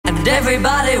And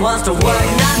everybody wants to work, not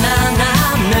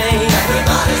me.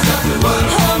 Everybody's got to work.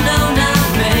 Oh, no, not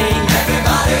me.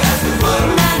 Everybody has to work.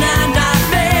 Not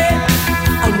me.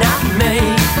 Oh, not me.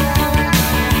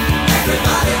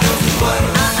 Everybody goes to work.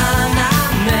 Not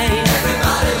me.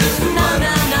 Everybody goes to work.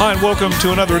 Hi and welcome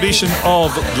to another edition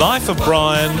of Life of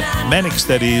Brian Mannix,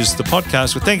 that is the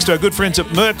podcast, with thanks to our good friends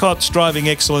at Murcott's Driving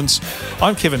Excellence.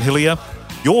 I'm Kevin Hillier.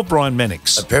 You're Brian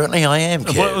Mannix. Apparently I am,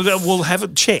 Kev. We'll have a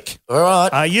check. All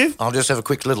right. Are you? I'll just have a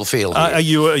quick little feel here. Are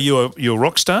you a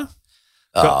rock star?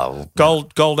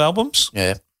 Gold albums?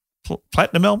 Yeah.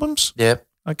 Platinum albums? Yeah.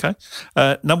 Okay.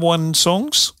 Number one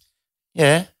songs?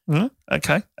 Yeah.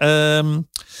 Okay.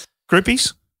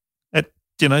 Groupies at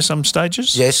some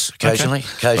stages? Yes, occasionally.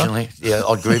 Okay. Occasionally. Yeah,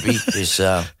 odd groupie is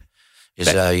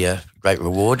a great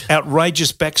reward.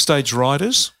 Outrageous backstage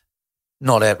riders?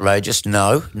 Not outrageous,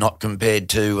 no, not compared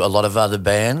to a lot of other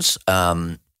bands.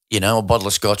 A bottle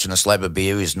of scotch and a slab of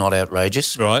beer is not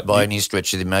outrageous by any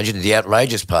stretch of the imagination. The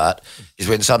outrageous part is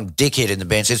when some dickhead in the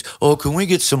band says, "Oh, can we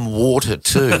get some water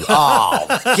too?" Oh,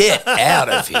 get out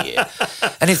of here.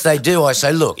 And if they do, I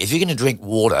say, look, if you're going to drink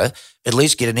water, at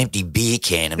least get an empty beer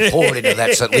can and pour it into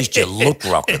that so at least you look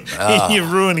rocking. Oh. You're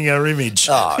ruining our image.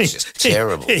 Oh, it's just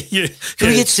terrible. Can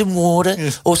we get some water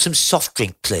or some soft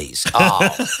drink, please? Oh,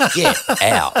 get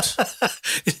out.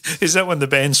 Is that when the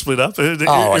band split up?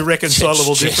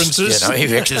 Irreconcilable differences?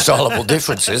 Irreconcilable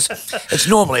differences. It's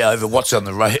normally over what's on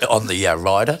the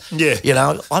rider. Yeah.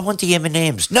 I want the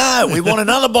M&Ms. No, we want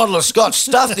another bottle of scotch.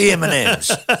 Stuff the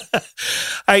M&Ms.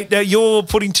 Hey, now you're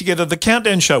putting together the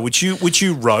Countdown show, which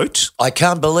you wrote. I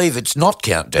can't believe it's not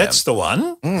Countdown. That's the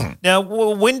one. Now,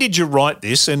 when did you write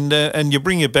this? And you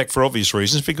bring it back for obvious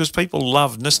reasons, because people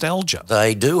love nostalgia.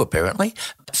 They do, apparently.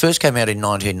 It first came out in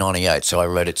 1998, so I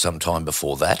wrote it sometime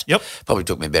before that. Yep. Probably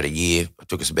took me about a year. It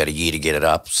took us about a year to get it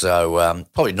up. So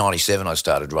probably 97 I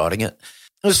started writing it.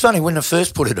 It was funny, when I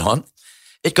first put it on,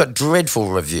 it got dreadful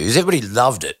reviews. Everybody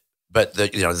loved it. But the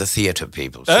theatre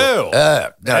people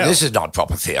said, this is not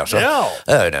proper theatre. No.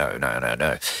 Oh,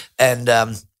 no.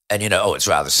 And it's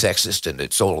rather sexist and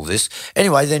it's all of this.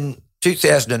 Anyway, then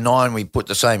 2009 we put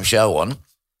the same show on.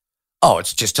 Oh,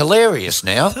 it's just hilarious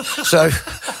now. So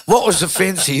what was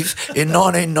offensive in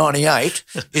 1998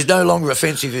 is no longer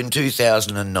offensive in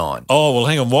 2009. Oh, well,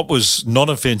 hang on. What was not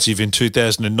offensive in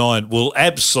 2009 will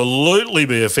absolutely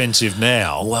be offensive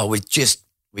now. Well, we're just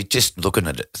looking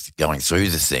at it, going through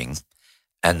the thing,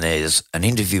 and there's an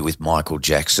interview with Michael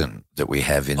Jackson that we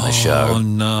have in the show. Oh,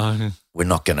 no. We're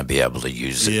not going to be able to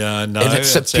use it. Yeah, no. And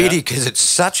it's a pity because it's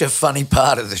such a funny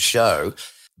part of the show.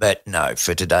 But no,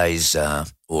 for today's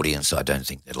audience, I don't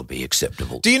think that'll be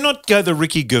acceptable. Do you not go the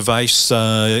Ricky Gervais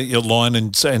line?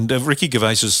 And Ricky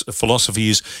Gervais's philosophy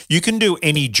is you can do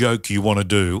any joke you want to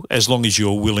do as long as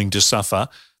you're willing to suffer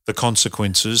the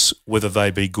consequences, whether they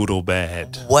be good or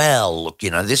bad. Well, look,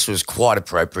 this was quite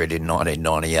appropriate in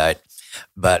 1998.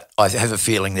 But I have a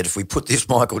feeling that if we put this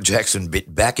Michael Jackson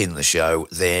bit back in the show,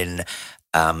 then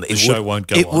the show won't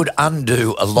go on. It would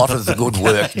undo a lot of the good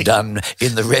work done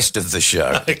in the rest of the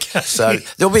show. Okay. So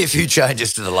there'll be a few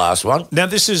changes to the last one. Now,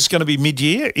 this is going to be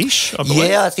mid-year-ish, I believe.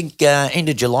 Yeah, I think end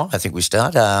of July I think we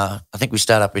start. I think we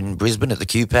start up in Brisbane at the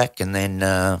QPAC, and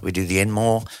then we do the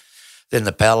Enmore, then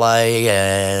the Palais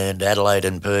and Adelaide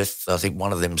and Perth. I think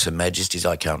one of them's Her Majesty's.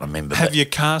 I can't remember. Have you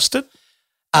cast it?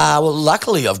 Well,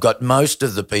 luckily I've got most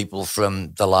of the people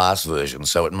from the last version,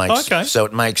 so it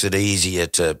makes it easier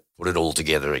to put it all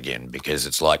together again, because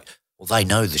it's like, well, they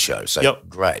know the show, so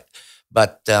great.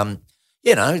 But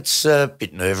it's a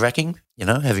bit nerve-wracking,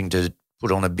 having to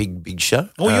put on a big show.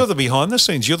 Well, you're the behind the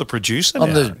scenes. You're the producer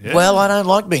now. Well, I don't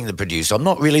like being the producer. I'm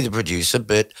not really the producer,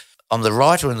 but I'm the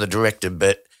writer and the director.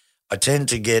 But I tend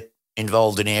to get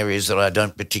involved in areas that I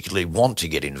don't particularly want to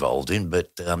get involved in.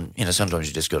 But sometimes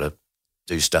you just got to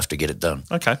do stuff to get it done.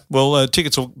 Okay. Well,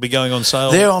 tickets will be going on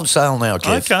sale. They're on sale now,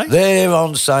 Kev. Okay. They're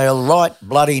on sale right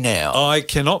bloody now. I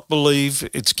cannot believe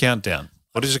it's Countdown.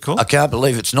 What is it called? I can't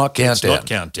believe it's not Countdown. It's not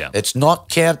Countdown. It's not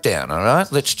Countdown, all right?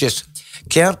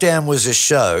 Countdown was a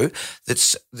show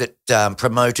that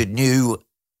promoted new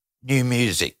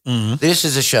music. Mm-hmm. This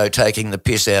is a show taking the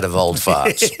piss out of old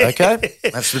farts, okay?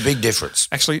 That's the big difference.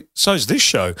 Actually, so's this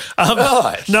show.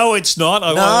 Right. No, it's not.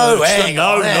 Hang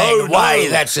on.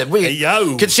 That's it.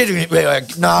 Considering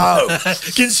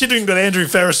that Andrew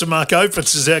Farris and Mark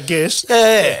Opitz is our guest.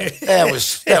 Yeah, that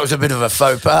was a bit of a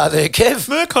faux pas there, Kev.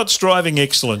 Murcott's Driving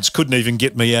Excellence couldn't even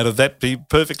get me out of that, to be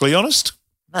perfectly honest.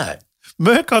 No.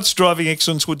 Murcott's driving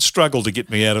excellence would struggle to get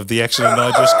me out of the accident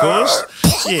I just caused.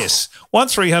 Yes.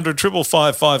 1300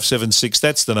 555 576.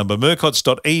 That's the number.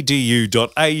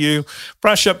 murcotts.edu.au.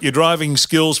 Brush up your driving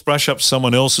skills. Brush up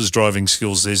someone else's driving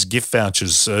skills. There's gift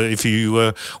vouchers. If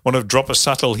you want to drop a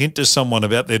subtle hint to someone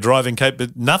about their driving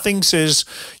capability, nothing says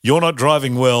you're not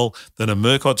driving well than a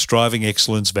Murcott's driving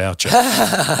excellence voucher.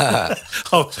 That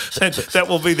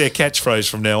will be their catchphrase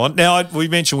from now on. Now, we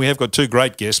mentioned we have got two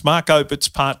great guests. Mark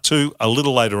Opitz, part 2, a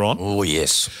little later on. Oh,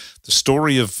 yes. The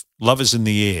story of Lovers in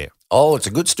the Air. Oh, it's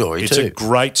a good story too. It's a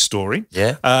great story.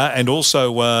 Yeah. And also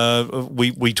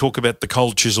we talk about the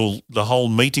Cold Chisel, the whole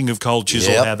meeting of Cold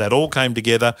Chisel, how that all came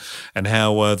together and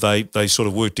how they sort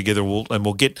of worked together. We'll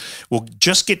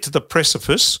just get to the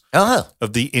precipice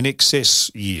of the In Excess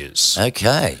years.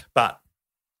 Okay. But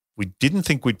we didn't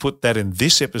think we'd put that in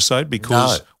this episode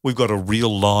because we've got a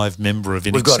real live member of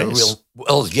In Excess.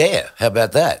 How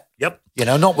about that? Yep. You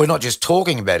know, we're not just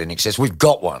talking about In Excess, we've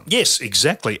got one. Yes,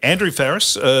 exactly. Andrew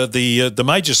Farriss, the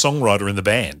major songwriter in the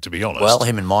band, to be honest. Well,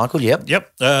 him and Michael, yep.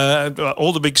 Yep.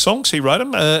 All the big songs, he wrote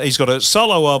them. He's got a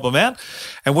solo album out,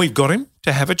 and we've got him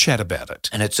to have a chat about it.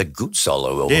 And it's a good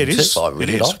solo album, yeah, it is. I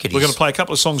really like it. We're going to play a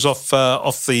couple of songs off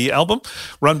the album.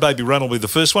 Run Baby Run will be the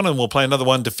first one, and we'll play another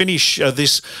one to finish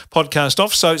this podcast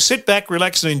off. So sit back,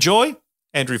 relax, and enjoy.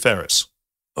 Andrew Farriss.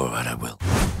 All right, I will.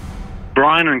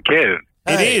 Brian and Kev.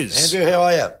 It is. Andrew, how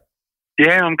are you?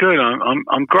 Yeah, I'm good.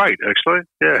 I'm great, actually.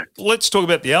 Yeah. Let's talk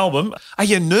about the album. Are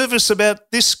you nervous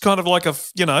about this kind of like a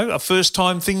first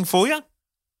time thing for you?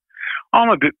 I'm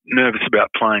a bit nervous about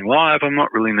playing live. I'm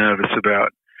not really nervous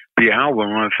about the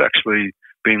album. I've actually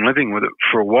been living with it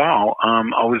for a while.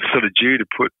 I was sort of due to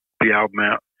put the album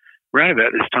out around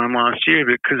about this time last year,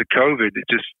 but because of COVID,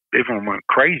 everyone went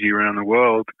crazy around the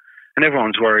world, and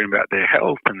everyone's worrying about their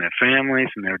health and their families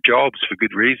and their jobs for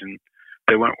good reason.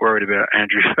 They weren't worried about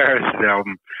Andrew Farriss's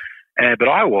album, but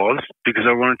I was, because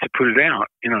I wanted to put it out,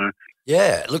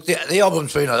 Yeah, look, the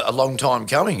album's been a long time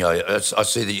coming. I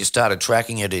see that you started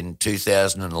tracking it in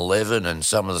 2011, and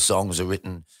some of the songs are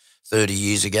written 30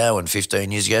 years ago and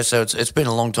 15 years ago, so it's been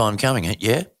a long time coming,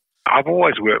 yeah? I've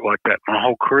always worked like that my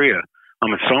whole career.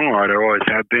 I'm a songwriter, I always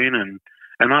have been,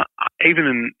 and I,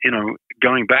 even in,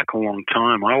 going back a long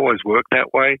time, I always worked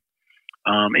that way.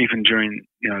 Even during,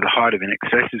 the height of In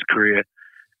Excess's career,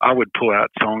 I would pull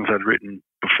out songs I'd written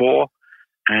before,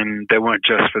 and they weren't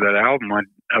just for that album. I'd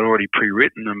already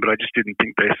pre-written them, but I just didn't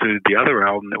think they suited the other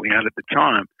album that we had at the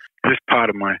time. Just part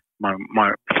of my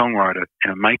songwriter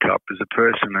makeup as a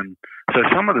person. And so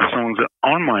some of the songs are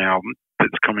on my album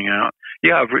that's coming out,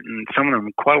 I've written some of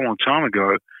them quite a long time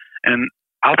ago, and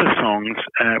other songs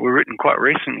were written quite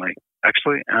recently,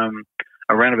 actually,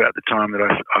 around about the time that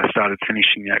I started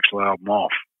finishing the actual album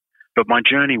off. But my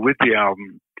journey with the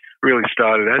album really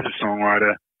started as a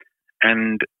songwriter,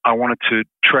 and I wanted to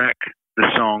track the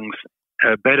songs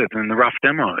better than the rough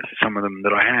demos, some of them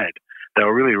that I had. They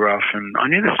were really rough, and I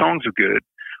knew the songs were good.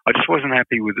 I just wasn't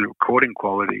happy with the recording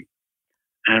quality.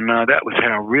 And that was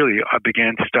how really I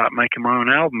began to start making my own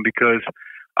album, because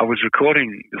I was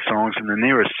recording the songs, and the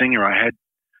nearest singer I had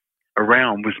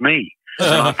around was me. And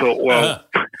I thought, well,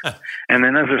 and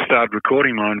then as I started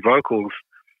recording my own vocals,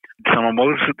 someone,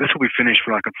 this will be finished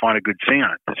when I can find a good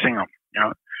singer to sing them,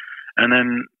 And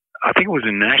then I think it was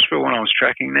in Nashville when I was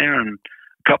tracking there, and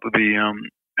a couple of the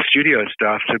studio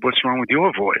staff said, "What's wrong with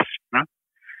your voice?"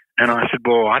 And I said,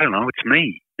 "Well, I don't know, it's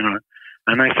me," And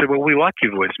they said, "Well, we like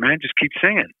your voice, man. Just keep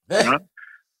singing,"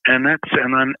 And I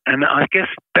guess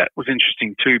that was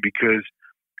interesting too, because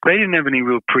they didn't have any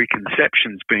real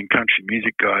preconceptions, being country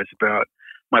music guys, about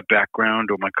my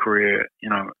background or my career,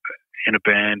 in a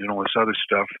band and all this other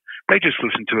stuff. They just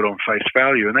listened to it on face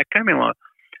value, and that gave me a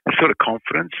sort of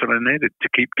confidence that I needed to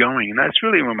keep going. And that's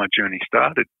really when my journey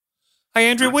started. Hey,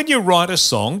 Andrew, when you write a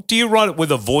song, do you write it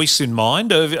with a voice in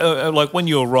mind? Like when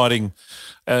you're writing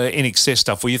In Excess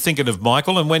stuff, were you thinking of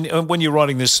Michael? And when you're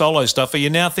writing this solo stuff, are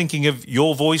you now thinking of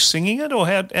your voice singing it, or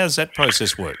how does that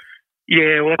process work?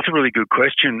 Yeah, well, that's a really good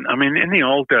question. I mean, in the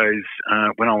old days,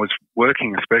 when I was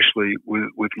working especially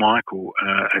with Michael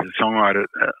as a songwriter,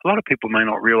 a lot of people may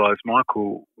not realise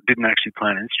Michael didn't actually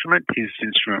play an instrument. His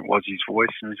instrument was his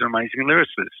voice, and he's an amazing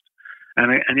lyricist.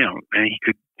 And he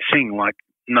could sing like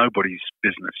nobody's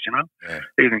business, Yeah.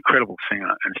 He's an incredible singer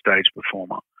and stage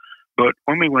performer. But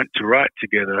when we went to write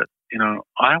together,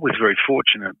 I was very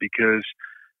fortunate, because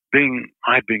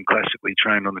I had been classically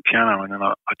trained on the piano, and then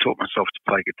I taught myself to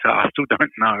play guitar. I still don't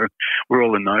know where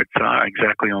all the notes are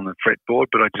exactly on the fretboard,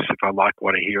 but if I like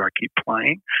what I hear, I keep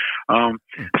playing.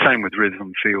 Same with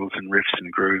rhythm, feels, and riffs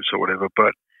and grooves or whatever.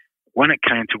 But when it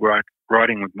came to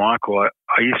writing with Michael, it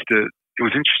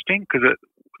was interesting, because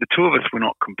the two of us were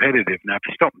not competitive. Now, if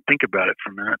you stop and think about it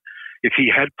for a minute, if he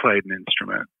had played an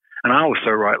instrument and I also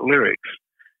write lyrics,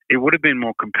 it would have been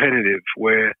more competitive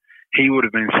where he would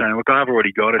have been saying, look, I've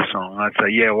already got a song. I'd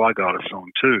say, yeah, well, I got a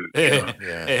song too.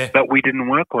 But we didn't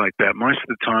work like that. Most of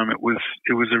the time it was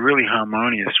a really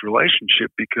harmonious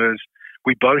relationship because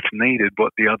we both needed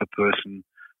what the other person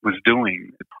was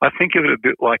doing. I think of it a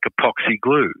bit like epoxy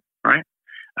glue, right?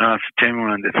 For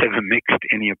anyone that's ever mixed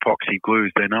any epoxy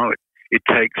glues, they know it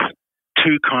takes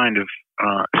two kind of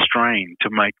strain to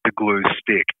make the glue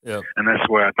stick. Yep. And that's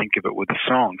the way I think of it with a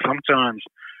song. Sometimes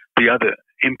the other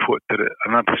input that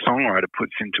another songwriter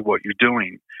puts into what you're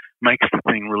doing makes the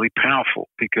thing really powerful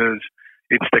because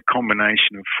it's that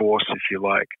combination of force, if you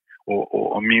like,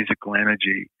 or musical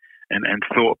energy and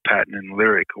thought pattern and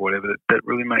lyric or whatever that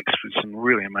really makes for some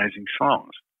really amazing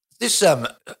songs. This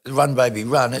Run Baby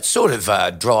Run, it sort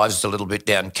of drives a little bit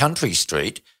down country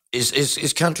street.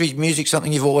 Is country music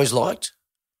something you've always liked?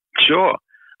 Sure.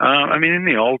 I mean, in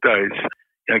the old days,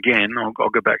 again, I'll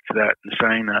go back to that and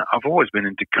saying I've always been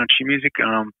into country music.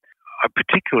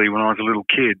 Particularly when I was a little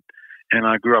kid and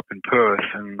I grew up in Perth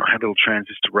and I had a little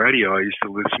transistor radio I used to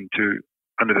listen to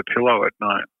under the pillow at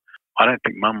night. I don't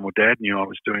think Mum or Dad knew I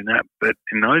was doing that, but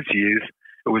in those years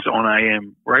it was on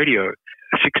AM radio.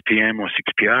 6 p.m. or 6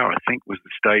 PR, I think, was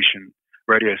the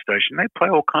radio station. They play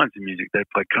all kinds of music. They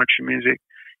play country music.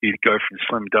 You'd go from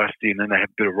Slim Dusty and then they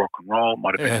have a bit of rock and roll.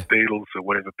 Might have been the Beatles or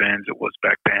whatever bands it was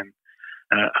back then.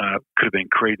 Could have been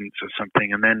Creedence or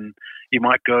something. And then you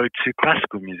might go to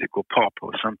classical music or pop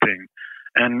or something.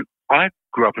 And I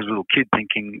grew up as a little kid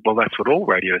thinking, well, that's what all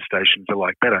radio stations are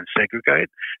like. They don't segregate.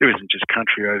 There isn't just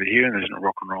country over here and there isn't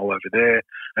rock and roll over there.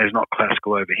 There's not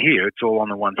classical over here. It's all on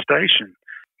the one station.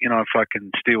 You know, if I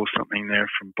can steal something there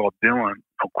from Bob Dylan,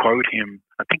 I'll quote him.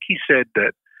 I think he said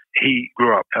that he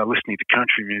grew up listening to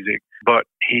country music, but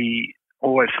he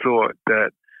always thought that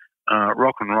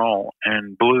rock and roll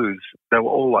and blues, they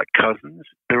were all like cousins.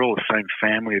 They're all the same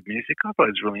family of music. I thought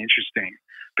it was really interesting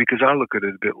because I look at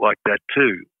it a bit like that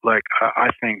too. Like I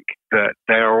think that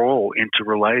they are all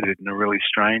interrelated in a really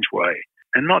strange way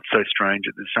and not so strange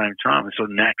at the same time. It's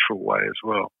a natural way as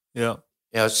well. Yeah.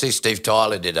 Yeah, I see Steve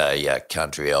Tyler did a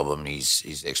country album.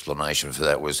 His explanation for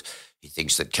that was he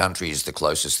thinks that country is the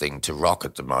closest thing to rock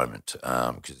at the moment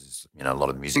because, a lot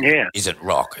of music isn't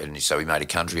rock. And so he made a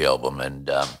country album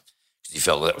and he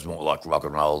felt that was more like rock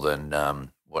and roll than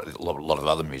what a lot of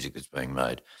other music that's being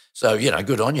made. So,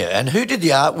 good on you. And who did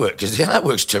the artwork? Because the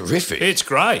artwork's terrific. It's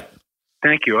great.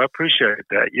 Thank you. I appreciate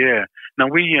that, yeah. Now,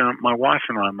 my wife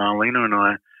and I, Marlena and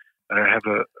I, have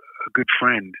a good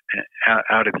friend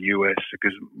out of the US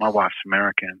because my wife's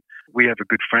American. We have a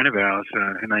good friend of ours.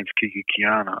 Her name's Kiki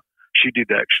Kiana. She did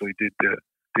the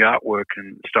artwork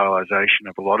and stylization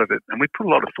of a lot of it, and we put a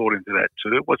lot of thought into that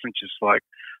too. It wasn't just like,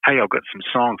 hey, I've got some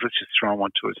songs, let's just throw them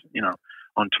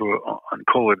and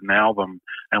call it an album,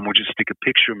 and we'll just stick a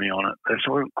picture of me on it. It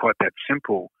wasn't quite that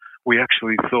simple. We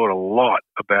actually thought a lot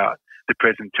about the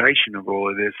presentation of all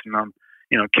of this, and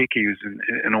Kiki is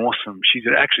an awesome. She's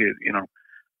actually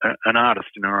an artist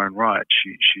in her own right.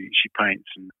 She paints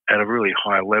at a really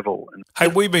high level. Hey,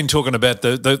 we've been talking about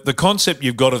the concept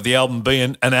you've got of the album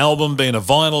being an album, being a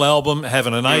vinyl album,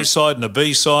 having an A side and a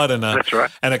B side, and that's right,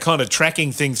 and a kind of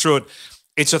tracking thing through it.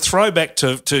 It's a throwback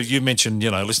to you mentioned,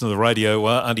 listen to the radio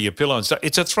under your pillow and stuff.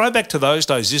 It's a throwback to those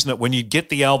days, isn't it? When you'd get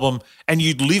the album and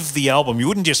you'd live the album. You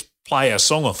wouldn't just play a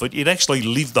song off it. You'd actually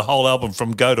live the whole album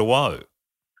from go to woe.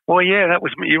 Well, yeah,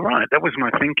 you're right. That was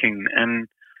my thinking. And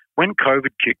when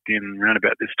COVID kicked in around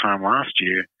about this time last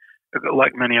year,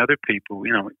 like many other people,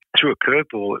 threw a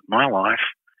curveball at my life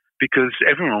because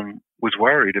everyone was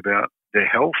worried about their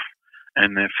health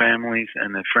and their families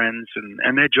and their friends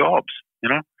and their jobs,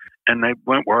 and they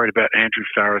weren't worried about Andrew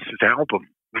Farriss's album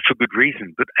for good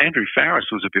reason. But Andrew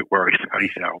Farriss was a bit worried about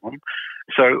his album.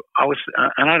 So I was,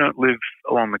 and I don't live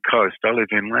along the coast. I live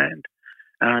inland,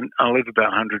 and I live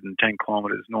about 110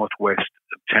 kilometres northwest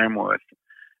of Tamworth.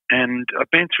 And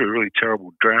I've been through a really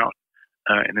terrible drought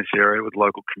in this area with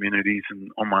local communities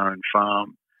and on my own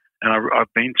farm. And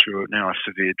I've been through now a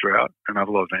severe drought, and I have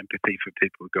a lot of empathy for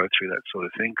people who go through that sort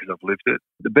of thing because I've lived it.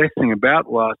 The best thing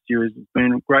about last year is it's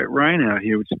been great rain out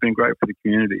here, which has been great for the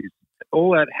communities.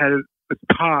 All that had as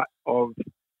part of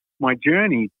my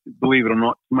journey, believe it or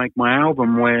not, to make my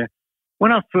album, where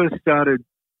when I first started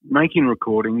making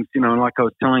recordings, like I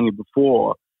was telling you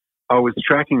before, I was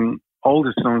tracking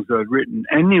older songs that I'd written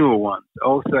and newer ones. I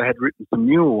also had written some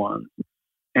newer ones.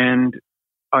 And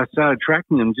I started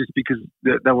tracking them just because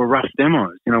they were rough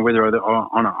demos, whether they were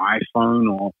on an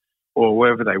iPhone or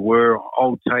wherever they were,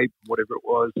 old tape, whatever it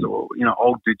was, or,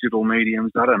 old digital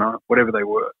mediums, I don't know, whatever they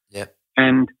were. Yeah.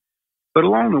 But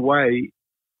along the way,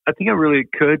 I think it really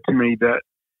occurred to me that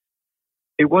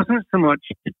it wasn't so much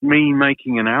me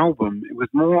making an album. It was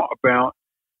more about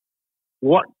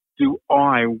what do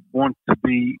I want to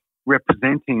be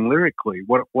representing lyrically?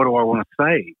 What do I want to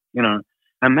say?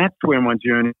 And that's where my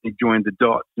journey joined the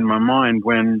dots in my mind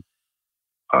when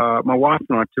my wife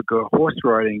and I took a horse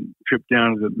riding trip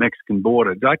down to the Mexican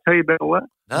border. Did I tell you about all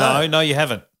that? No, you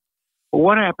haven't. Well,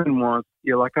 what happened was,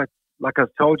 like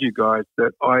I've told you guys,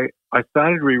 that I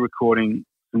started re-recording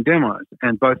some demos,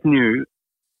 and both new,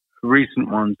 recent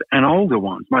ones, and older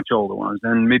ones, much older ones,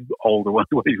 and mid-older ones,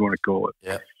 whatever you want to call it.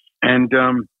 Yeah. And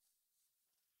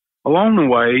along the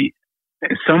way,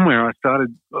 somewhere I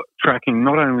started tracking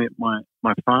not only at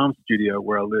my farm studio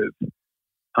where I live,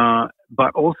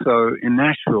 but also in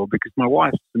Nashville, because my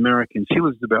wife's American. She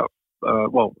was about,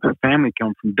 her family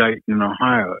come from Dayton in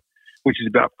Ohio, which is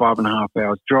about 5.5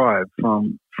 hours drive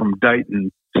from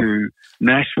Dayton to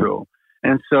Nashville.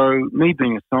 And so me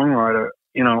being a songwriter,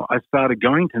 I started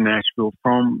going to Nashville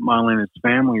from Marlena's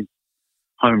family's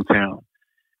hometown.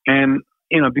 And,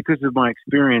 because of my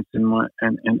experience and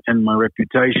my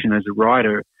reputation as a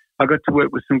writer, I got to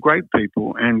work with some great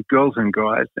people and girls and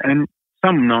guys, and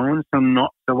some known, some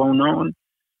not so well known,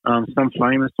 some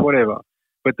famous, whatever.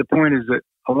 But the point is that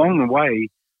along the way,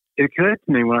 it occurred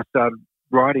to me when I started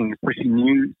writing, especially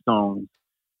new songs,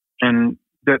 and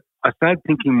that I started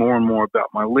thinking more and more about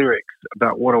my lyrics,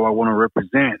 about what do I want to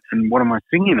represent and what am I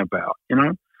singing about,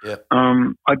 Yeah.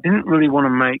 I didn't really want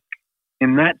to make,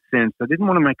 in that sense, I didn't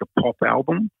want to make a pop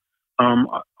album.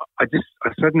 I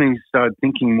suddenly started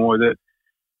thinking more that,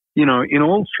 in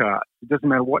all charts, it doesn't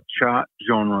matter what chart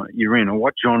genre you're in or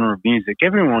what genre of music,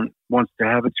 everyone wants to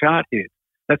have a chart hit.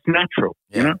 That's natural,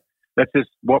 That's just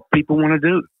what people want to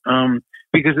do,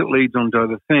 because it leads on to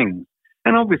other things.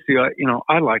 And obviously,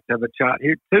 I like to have a chart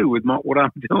hit too with what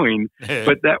I'm doing.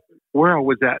 But that where I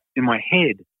was at in my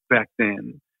head back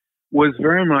then was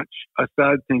very much, I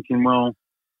started thinking, well,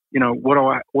 what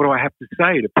do I have to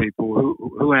say to people?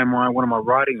 Who am I? What am I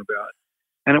writing about?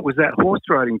 And it was that horse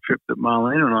riding trip that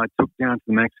Marlena and I took down to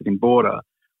the Mexican border,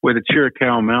 where the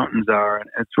Chiricahua Mountains are, and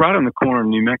it's right on the corner of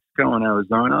New Mexico and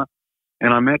Arizona.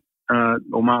 And I met,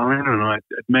 Marlena and I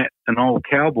had met an old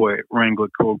cowboy wrangler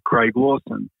called Craig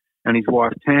Lawson and his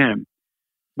wife Tam.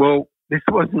 Well, this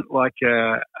wasn't like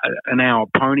an hour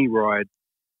pony ride,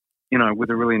 with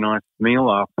a really nice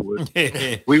meal afterwards.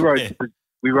 We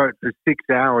rode for 6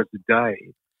 hours a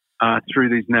day through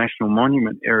these national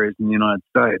monument areas in the United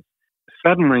States.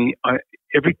 Suddenly,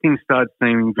 everything started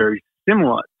seeming very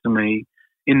similar to me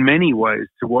in many ways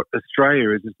to what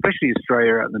Australia is, especially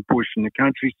Australia out in the bush and the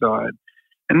countryside.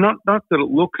 And not that it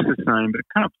looks the same, but it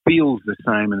kind of feels the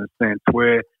same in a sense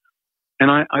and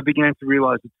I began to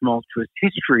realize the tumultuous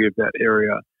history of that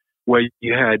area, where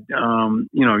you had,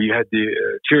 you had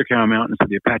the Chiricahua Mountains with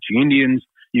the Apache Indians,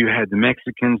 you had the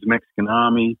Mexicans, the Mexican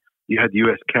Army, you had the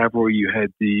U.S. Cavalry, you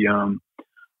had the,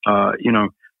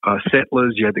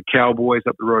 settlers, you had the cowboys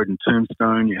up the road in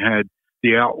Tombstone, you had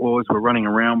the outlaws were running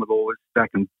around with all this back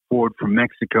and forward from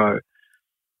Mexico,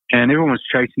 and everyone was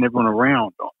chasing everyone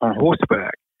around on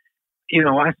horseback.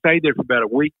 I stayed there for about a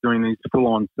week doing these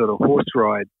full-on sort of horse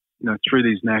rides, through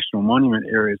these national monument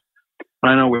areas.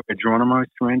 I know where Geronimo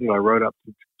surrendered. I rode up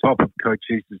to the top of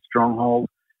Cochise's stronghold,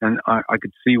 and I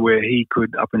could see where he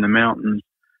could, up in the mountains,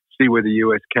 see where the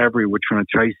U.S. Cavalry were trying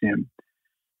to chase him.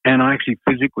 And I actually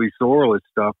physically saw all this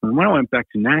stuff. And when I went back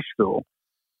to Nashville,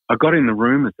 I got in the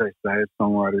room, as they say, as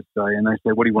songwriters say, and they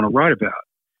said, what do you want to write about?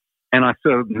 And I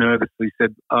sort of nervously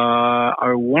said,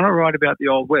 I want to write about the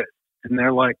Old West. And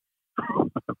they're like,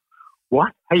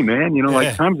 what? Hey, man,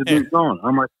 times have moved on.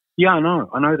 I'm like, yeah, I know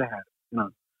that.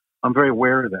 I'm very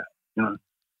aware of that,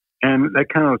 And they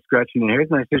kind of were scratching their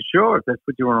heads, and they said, sure, if that's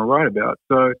what you want to write about.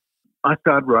 So I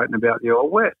started writing about the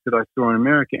Old West that I saw in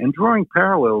America and drawing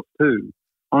parallels, too,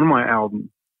 on my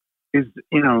album. Is,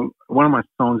 one of my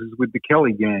songs is with the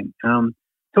Kelly Gang.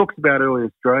 Talks about early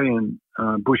Australian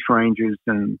bush rangers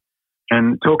and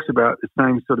talks about the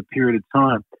same sort of period of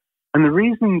time. And the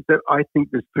reason that I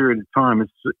think this period of time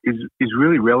is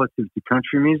really relative to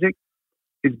country music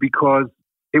is because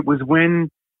it was when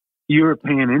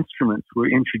European instruments were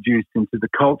introduced into the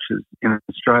cultures in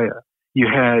Australia. You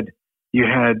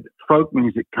had folk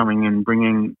music coming in,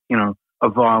 bringing, a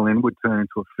violin would turn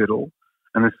into a fiddle,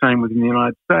 and the same within the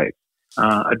United States.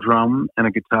 A drum and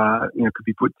a guitar, could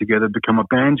be put together, become a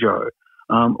banjo.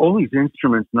 All these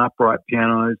instruments and upright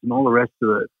pianos and all the rest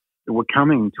of it that were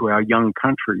coming to our young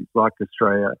countries like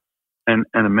Australia and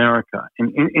America,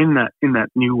 in that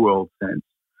New World sense,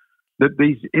 that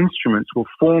these instruments were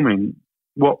forming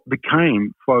what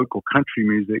became folk or country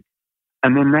music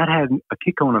And then that had a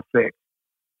kick-on effect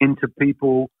into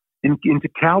people, into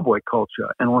cowboy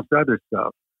culture and all this other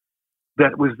stuff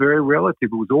that was very relative.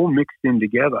 It was all mixed in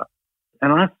together.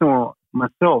 And I saw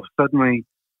myself suddenly,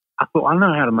 I thought, I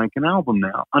know how to make an album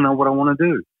now. I know what I want to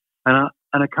do. And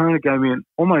it kind of gave me an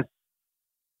almost,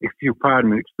 if you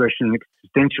pardon the expression, an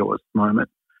existentialist moment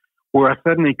where I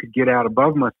suddenly could get out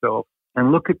above myself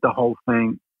and look at the whole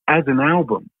thing as an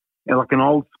album, like an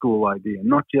old school idea,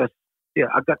 not just,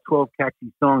 I've got 12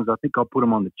 catchy songs. I think I'll put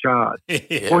them on the chart.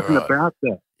 It wasn't about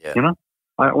that, you know?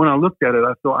 When I looked at it,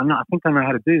 I thought, I think I know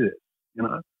how to do this, you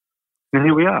know? And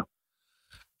here we are.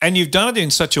 And you've done it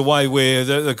in such a way where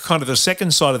the kind of the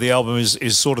second side of the album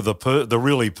is sort of the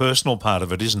really personal part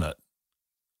of it, isn't it?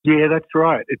 Yeah, that's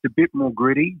right. It's a bit more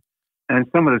gritty, and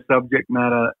some of the subject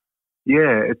matter,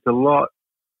 it's a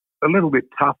little bit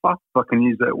tougher, if I can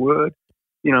use that word.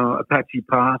 You know, Apache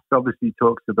Pass obviously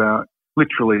talks about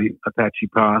literally Apache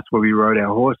Pass, where we rode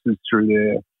our horses through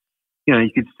there. You know, you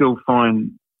could still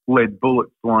find lead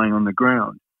bullets lying on the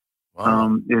ground.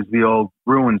 Wow. There's the old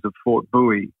ruins of Fort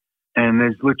Bowie, and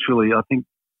there's literally, I think,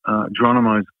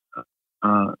 Geronimo's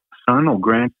son or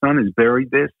grandson is buried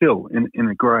there still in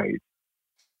a grave.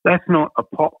 That's not a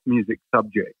pop music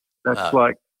subject. That's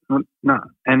no.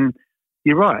 And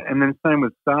you're right. And then same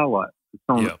with Starlight. The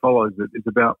song that follows it is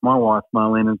about my wife,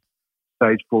 Marlena's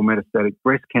stage 4 metastatic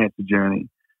breast cancer journey.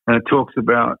 And it talks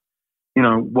about, you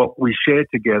know, what we share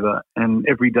together, and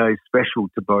every day is special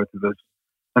to both of us.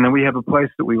 And then we have a place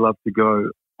that we love to go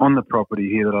on the property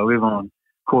here that I live on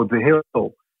called The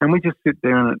Hill. And we just sit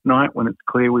there, and at night when it's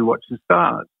clear, we watch the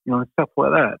stars, you know, stuff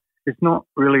like that. It's not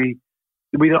really,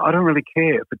 I don't really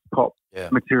care if it's pop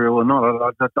material or not.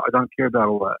 I don't care about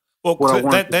all that. Well,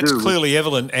 that's clearly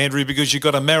evident, Andrew, because you've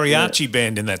got a mariachi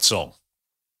band in that song.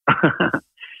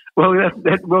 Because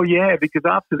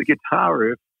after the guitar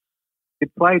riff,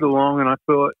 it played along, and I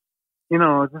thought, you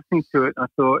know, I was listening to it, and I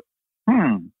thought,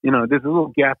 you know, there's a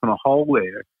little gap and a hole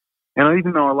there. And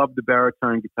even though I love the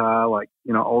baritone guitar, like,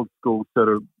 you know, old school sort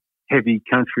of heavy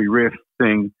country riff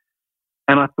thing,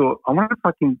 and I thought, I wonder if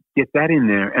I can get that in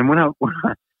there. And when I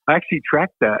actually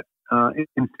tracked that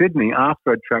in Sydney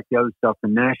after I tracked the other stuff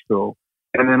in Nashville,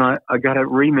 and then I got it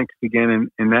remixed again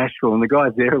in Nashville, and the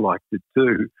guys there liked it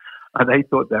too. They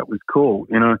thought that was cool.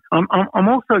 You know, I'm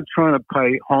also trying to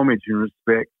pay homage and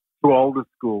respect to older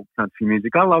school country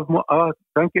music.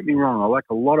 Don't get me wrong, I like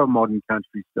a lot of modern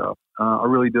country stuff. I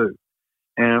really do.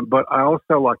 But I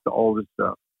also like the older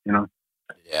stuff, you know.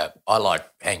 Yeah, I like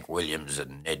Hank Williams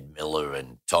and Ned Miller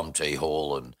and Tom T.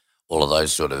 Hall and all of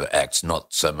those sort of acts,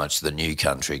 not so much the new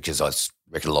country, because I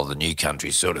reckon a lot of the new country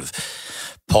is sort of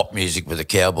pop music with a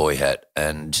cowboy hat.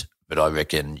 But I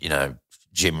reckon, you know,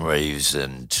 Jim Reeves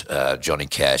and Johnny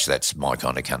Cash, that's my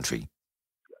kind of country.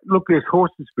 Look, there's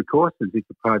horses for courses, if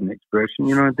you pardon the expression.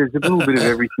 You know, there's a little bit of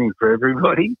everything for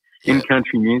everybody in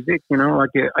country music. You know,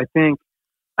 like I think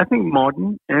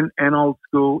modern and old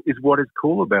school is what is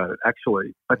cool about it,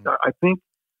 actually. I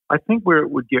think where it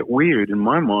would get weird in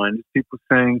my mind is people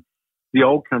saying the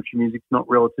old country music's not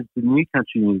relative to the new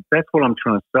country music. That's what I'm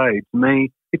trying to say. To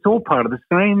me, it's all part of the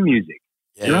same music.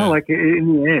 Yeah. You know, like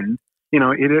in the end, you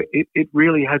know, it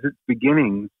really has its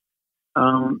beginnings.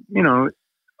 You know,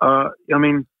 I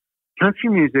mean, country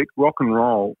music, rock and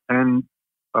roll, and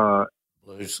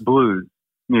blues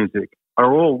music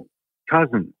are all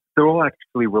cousins. They're all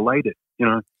actually related, you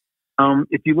know.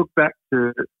 If you look back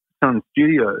to Sun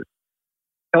Studios,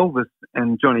 Elvis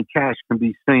and Johnny Cash can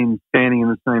be seen standing in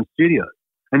the same studio,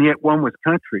 and yet one was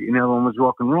country and the other one was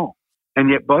rock and roll, and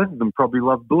yet both of them probably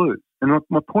love blues. And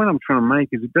my point I'm trying to make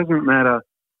is it doesn't matter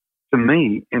to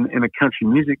me in a country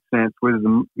music sense whether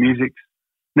the music's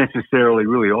necessarily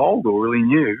really old or really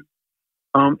new.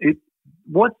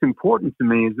 What's important to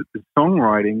me is that the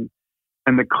songwriting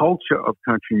and the culture of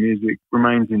country music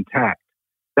remains intact.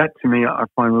 That, to me, I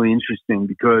find really interesting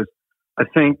because I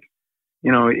think,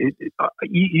 you know,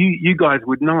 you guys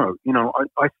would know, you know,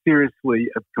 I seriously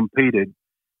have competed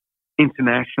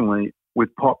internationally with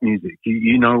pop music.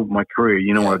 You know my career,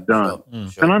 you know what I've done.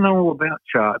 Sure. And I know all about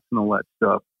charts and all that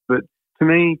stuff. But to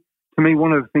me,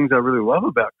 one of the things I really love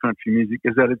about country music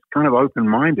is that it's kind of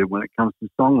open-minded when it comes to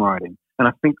songwriting. And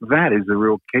I think that is the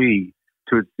real key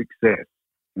to its success,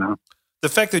 you know. The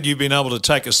fact that you've been able to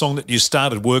take a song that you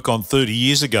started work on 30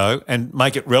 years ago and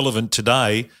make it relevant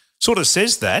today sort of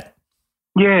says that.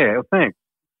 Yeah, thanks.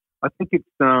 I think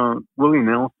it's Willie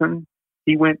Nelson.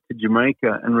 He went to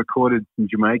Jamaica and recorded some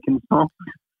Jamaican songs.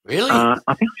 Really? I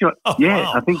think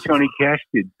I think Johnny Cash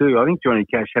did too. I think Johnny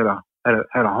Cash had a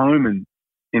home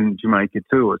in Jamaica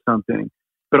too or something.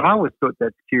 But I always thought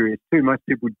that's curious too. Most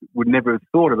people would never have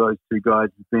thought of those two guys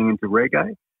as being into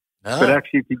reggae. But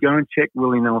actually, if you go and check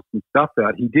Willie Nelson's stuff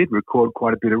out, he did record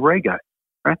quite a bit of reggae.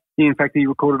 Right? In fact, he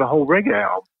recorded a whole reggae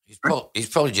album. He's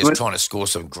probably just trying to score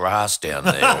some grass down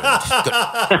there and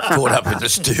got caught up in the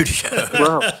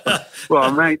studio.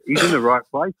 Well, mate, he's in the right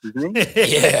place, isn't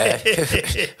he? Yeah.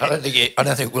 I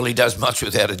don't think Willie does much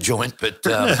without a joint, but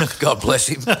God bless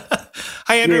him.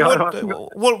 Hey, Andrew,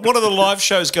 what are the live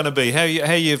shows going to be? How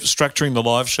are you structuring the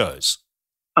live shows?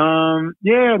 I'm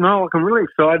really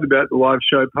excited about the live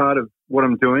show part of what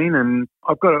I'm doing, and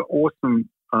I've got an awesome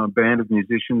band of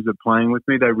musicians that are playing with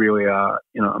me. They really are,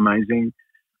 amazing.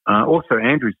 Also,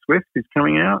 Andrew Swift is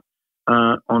coming out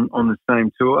on the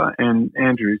same tour, and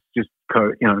Andrew's just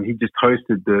he just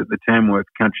hosted the Tamworth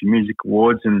Country Music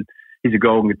Awards, and he's a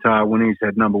Golden Guitar winner. He's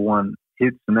had #1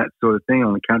 hits and that sort of thing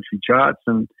on the country charts,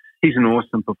 and he's an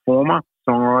awesome performer,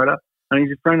 songwriter, and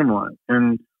he's a friend of mine,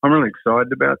 and I'm really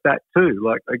excited about that too.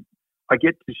 Like I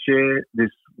get to share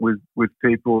this with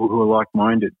people who are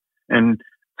like-minded, and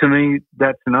to me,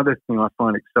 that's another thing I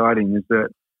find exciting is that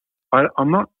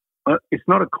I'm not. It's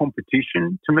not a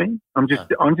competition to me. I'm just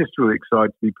really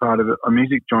excited to be part of a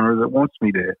music genre that wants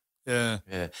me there.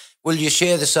 Yeah. Will you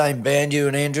share the same band, you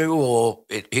and Andrew, or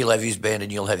he'll have his band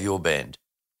and you'll have your band?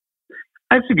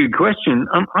 That's a good question.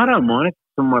 I don't mind if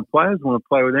some of my players want to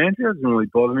play with Andrew. It doesn't really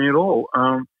bother me at all.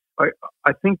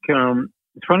 I think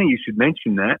it's funny you should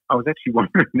mention that. I was actually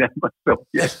wondering that myself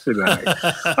yesterday.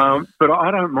 But I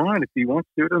don't mind if he wants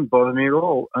to. It doesn't bother me at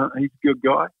all. He's a good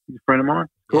guy. He's a friend of mine.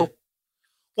 Cool. Yeah.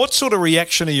 What sort of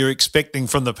reaction are you expecting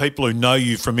from the people who know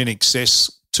you from INXS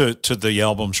to the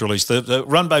album's release? The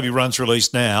Run Baby Run's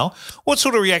released now. What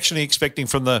sort of reaction are you expecting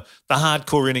from the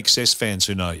hardcore INXS fans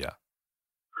who know you?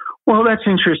 Well, that's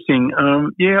interesting.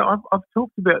 I've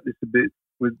talked about this a bit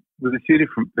with a few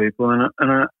different people,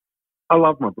 and I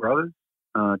love my brothers,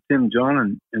 Tim,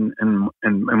 John, and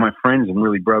my friends, and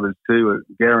really brothers too,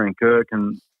 Gary and Kirk.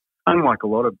 And unlike a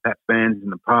lot of Pat bands in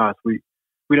the past, we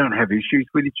don't have issues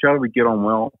with each other. We get on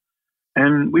well.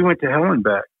 And we went to hell and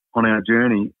back on our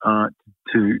journey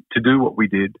to do what we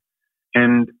did.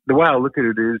 And the way I look at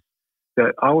it is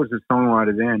that I was a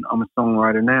songwriter then. I'm a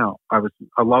songwriter now. I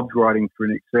loved writing for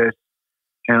INXS,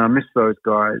 and I miss those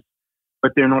guys,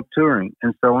 but they're not touring.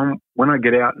 And so when I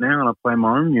get out now and I play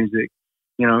my own music,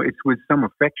 it's with some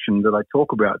affection that I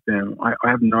talk about them. I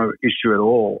have no issue at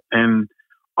all. And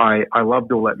I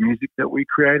loved all that music that we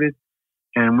created.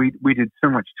 And we did so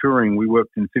much touring. We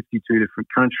worked in 52 different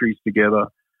countries together.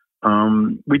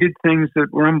 We did things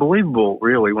that were unbelievable,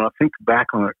 really, when I think back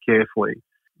on it carefully.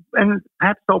 And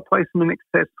perhaps I'll play some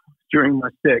INXS during my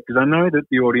set because I know that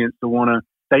the audience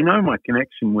they know my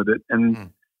connection with it.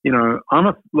 And, I'm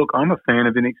a fan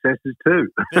of INXS's too.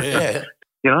 Yeah.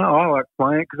 I like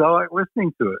playing it because I like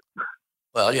listening to it.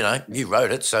 Well, you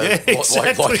wrote it, so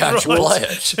why can't you play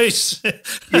it? Jeez.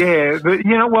 Yeah, but,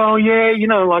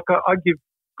 I give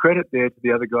credit there to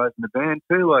the other guys in the band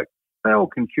too. Like, they all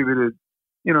contributed,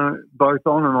 both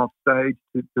on and off stage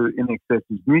to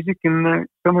INXS's music. And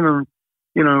some of them,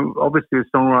 obviously are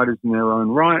songwriters in their own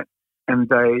right, and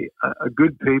they are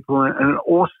good people and an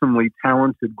awesomely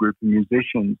talented group of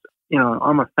musicians.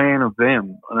 I'm a fan of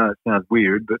them. I know it sounds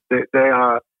weird, but they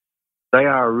are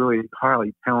a really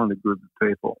highly talented group of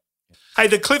people. Hey,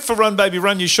 the clip for Run Baby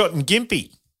Run you shot in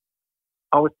Gympie.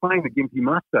 I was playing the Gympie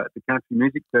Muster at the Country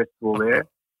Music Festival there,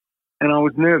 and I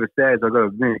was nervous as I got to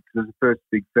admit, because it was the first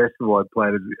big festival I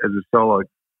played as a solo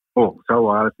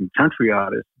artist and country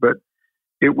artist. But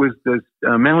it was the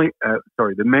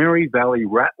Mary Valley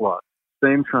Rattler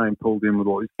steam train pulled in with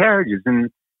all these carriages, and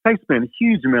they spent a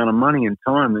huge amount of money and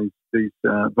time, these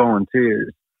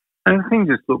volunteers. And the thing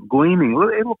just looked gleaming.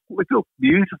 It looked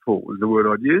beautiful was the word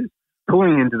I'd use,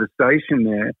 pulling into the station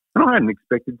there. And I hadn't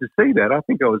expected to see that. I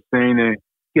think I was staying there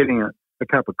getting a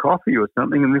cup of coffee or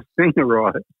something, and this thing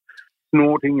arrived,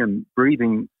 snorting and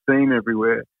breathing steam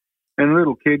everywhere. And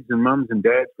little kids and mums and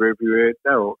dads were everywhere.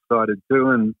 They were all excited too.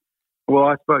 And,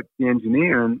 I spoke to the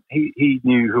engineer, and he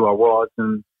knew who I was.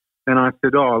 And I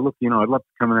said, look, I'd love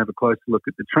to come and have a closer look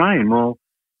at the train. Well,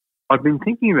 I've been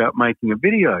thinking about making a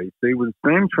video, with a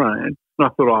steam train, and I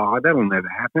thought, that'll never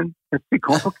happen. It's too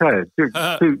complicated.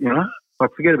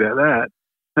 Forget about that.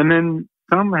 And then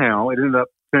somehow it ended up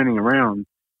turning around.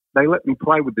 They let me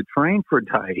play with the train for a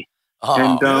day.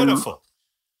 Oh, beautiful.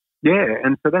 Yeah,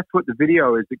 and so that's what the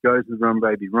video is that goes with Run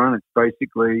Baby Run. It's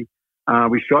basically,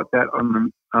 we shot that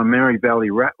on the Mary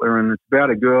Valley Rattler, and it's about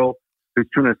a girl who's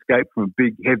trying to escape from a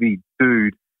big, heavy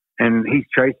dude, and he's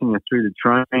chasing her through the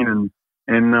train, and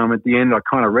at the end, I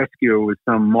kind of rescue her with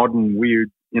some modern, weird,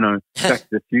 Back to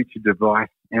the Future device.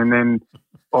 And then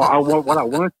what I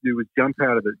wanted to do was jump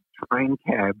out of the train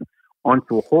cab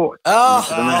onto a horse.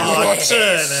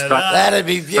 That'd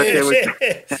be beautiful.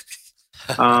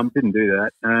 Didn't do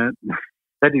that.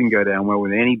 That didn't go down well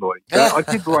with anybody. So I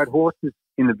did ride horses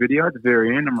in the video at the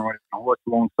very end. I'm riding a horse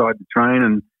alongside the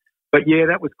train, but yeah,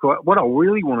 that was quite. What I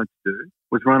really wanted to do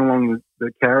was run along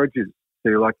the carriages,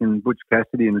 so like in Butch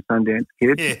Cassidy and the Sundance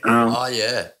Kid.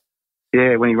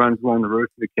 Yeah, when he runs along the roof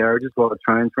of the carriages while the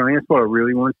train's running. That's what I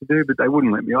really wanted to do, but they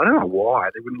wouldn't let me. I don't know why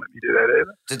they wouldn't let me do that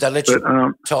either. Did they let you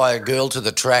tie a girl to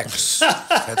the tracks?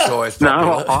 That's always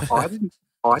popular. No, I didn't.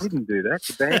 I didn't do that.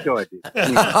 The bad guy did.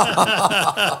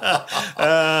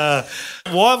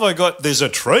 Why have I got, there's a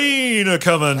trainer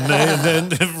coming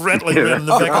and rattling around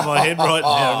the back of my head right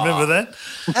now. Remember that?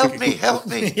 Help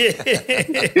me. Yeah,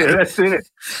 that's it.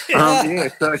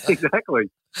 So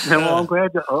exactly. Well, I'm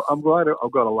glad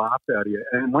I've got a laugh out of you.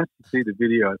 And once you see the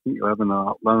video, I think you'll have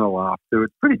another laugh too.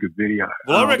 It's a pretty good video.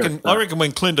 Well, I reckon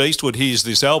when Clint Eastwood hears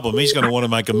this album, he's going to want to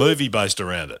make a movie based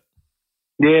around it.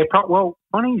 Yeah, well,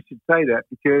 funny you should say that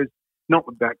because not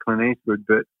about Clint Eastwood,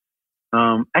 but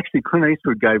actually Clint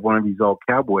Eastwood gave one of his old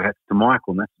cowboy hats to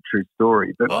Michael, and that's a true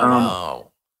story. But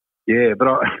yeah, but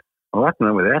I'd like to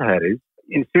know where that hat is.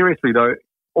 And seriously though,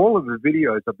 all of the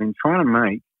videos I've been trying to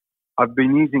make, I've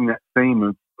been using that theme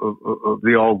of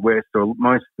the Old West, or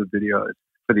most of the videos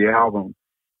for the album,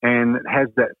 and it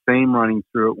has that theme running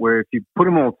through it. Where if you put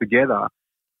them all together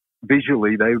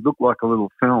visually, they look like a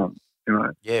little film. You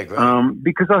know, yeah, great.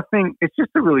 Because I think it's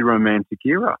just a really romantic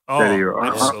era. That era,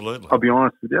 absolutely. I'll be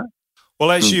honest with you.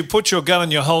 Well, as you put your gun in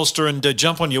your holster and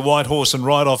jump on your white horse and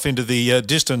ride off into the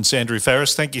distance, Andrew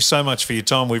Farriss, thank you so much for your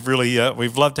time. We've really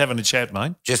we've loved having a chat,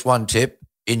 mate. Just one tip: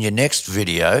 in your next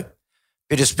video,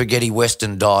 bit of spaghetti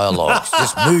western dialogue.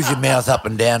 Just move your mouth up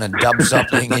and down and dub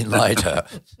something in later.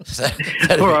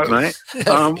 All right, mate.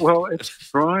 Well, it's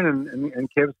Brian and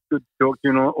Kev. It's good to talk to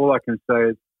you. And all I can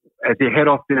say is, as you head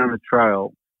off down the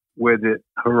trail where the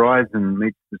horizon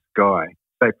meets the sky,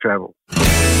 safe travel.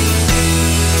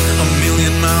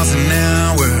 1,000,000 miles an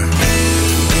hour,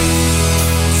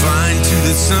 flying to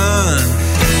the sun,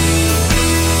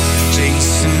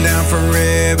 chasing down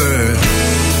forever.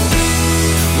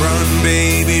 Run,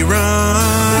 baby,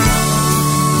 run.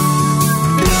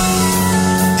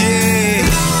 Yeah.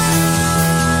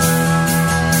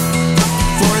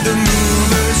 For the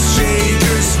movers,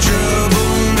 shakers,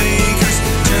 troublemakers,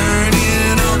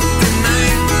 turning up the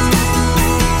night.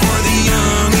 For the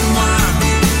young and wild,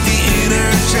 the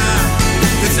inner child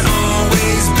that's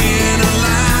always been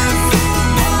alive.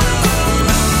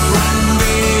 Run,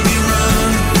 baby, run.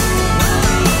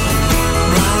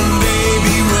 Run,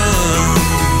 baby, run.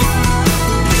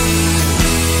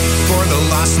 For the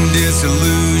lost and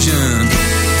disillusioned,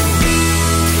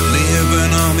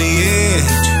 living on the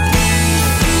edge.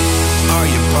 Are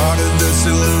you part of the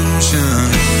solution?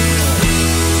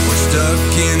 We're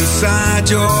stuck inside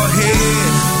your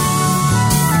head.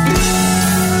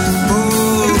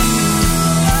 Ooh.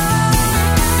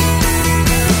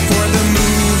 For the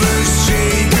movers,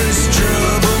 shakers,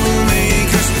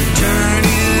 troublemakers,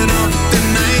 turning up the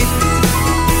night.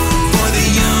 For the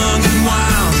young and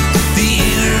wild, the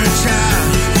inner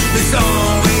child that's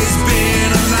always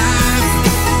been alive.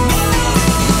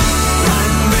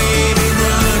 Run, baby,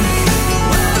 run.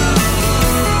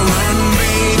 Run,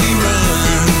 baby,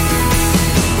 run.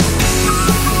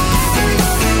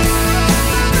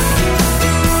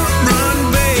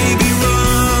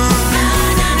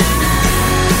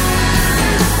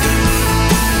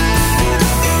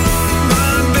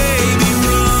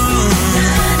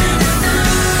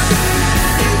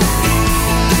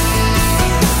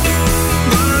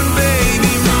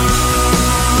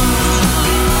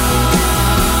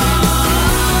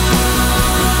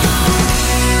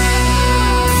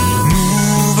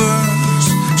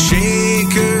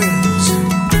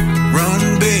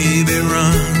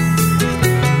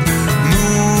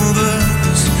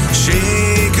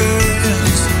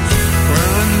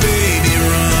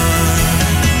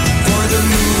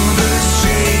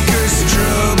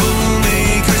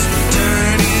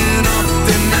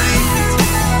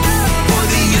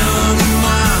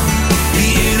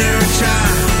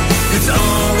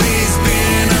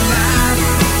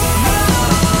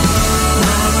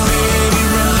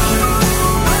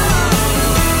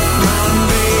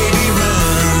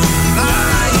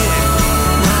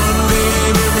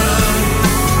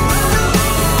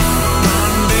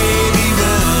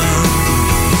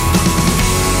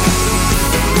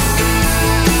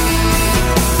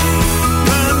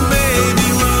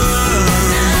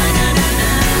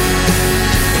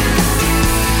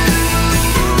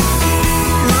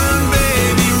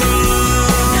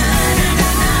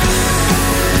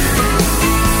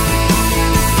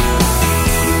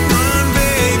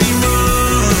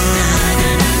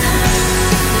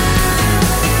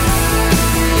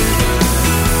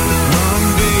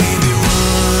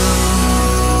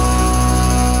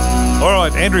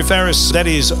 Andrew Farriss, that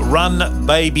is Run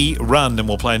Baby Run, and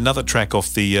we'll play another track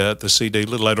off the CD a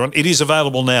little later on. It is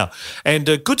available now, and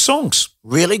good songs.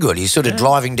 Really good. He's sort of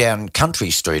driving down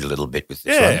Country Street a little bit with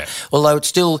this one, although it's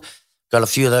still got a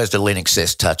few of those Lennox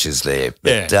S touches there.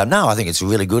 But no, I think it's a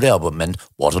really good album, and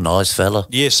what a nice fella.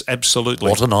 Yes, absolutely.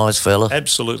 What a nice fella.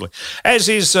 Absolutely. As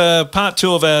is part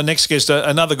two of our next guest,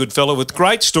 another good fella with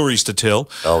great stories to tell.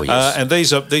 Oh, yes. And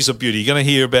these are beauty. You're going to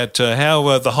hear about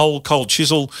how the whole Cold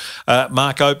Chisel,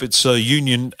 Mark Opitz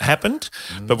union happened,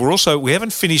 but we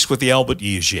haven't finished with the Albert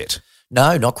years yet.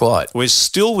 No, not quite. We're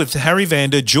still with Harry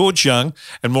Vanda, George Young,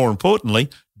 and more importantly,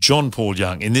 John Paul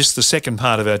Young, in this, the second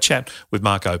part of our chat with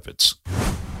Mark Opitz.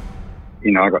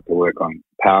 You know, I got to work on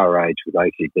Power Age with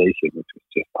AC/DC, which was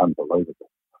just unbelievable.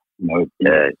 You know,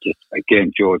 just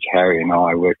again, George, Harry and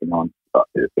I working on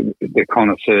the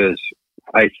connoisseurs,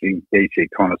 AC/DC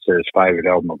connoisseurs' favourite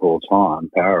album of all time,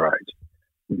 Power Age.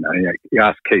 You know, you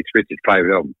ask Keith Richards'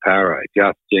 favourite album, Power Age. You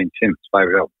ask Gene Simmons'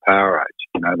 favourite album, Power Age.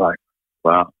 You know, like,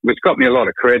 wow. Which got me a lot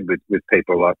of cred with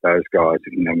people like those guys,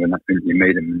 you know, when you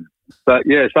meet them. But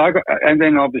yeah, so I got, and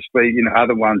then obviously, you know,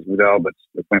 other ones with Alberts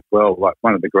that went well. Like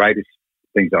one of the greatest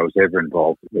things I was ever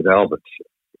involved with Alberts.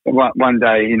 One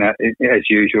day, you know, as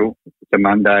usual, it's a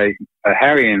Monday.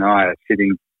 Harry and I are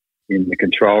sitting in the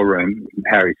control room.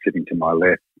 Harry's sitting to my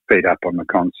left, feet up on the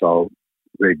console,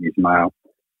 reading his mail.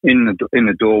 In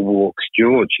the door walks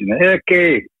George. You know,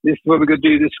 okay, this is what we're going to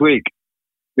do this week.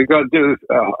 We've got to do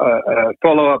a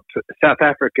follow-up to South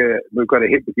Africa. We've got a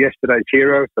hit with yesterday's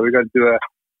hero, so we've got to do a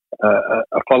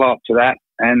follow-up to that.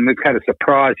 And we've had a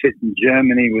surprise hit in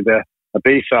Germany with a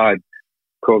B-side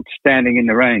called "Standing in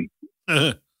the Rain."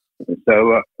 Uh-huh.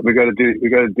 So we got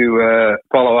to do a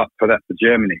follow-up for that for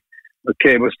Germany.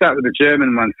 Okay, we'll start with the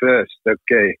German one first.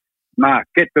 Okay, Mark,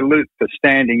 get the loop for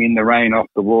 "Standing in the Rain" off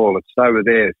the wall. It's over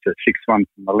there. It's a 6-1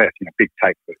 from the left in a big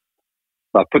tape loop.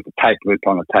 So I put the tape loop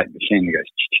on the tape machine and it goes,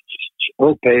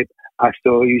 "Oh, babe, I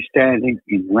saw you standing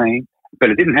in the rain." But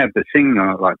it didn't have the singing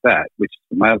on it like that, which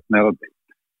is the melody.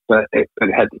 But it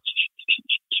had the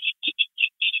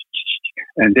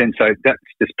and then so that's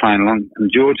just playing along.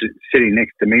 And George is sitting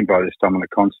next to me by this time on the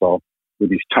console with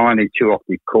his tiny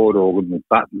 2-octave chord organ with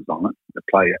buttons on it to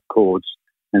play chords.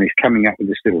 And he's coming up with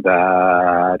this little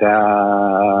da,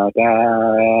 da,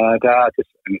 da, da, just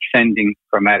an ascending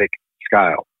chromatic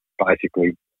scale,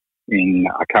 basically, in,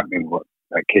 I can't remember what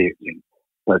key it was in,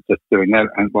 but just doing that.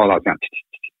 And while I was going,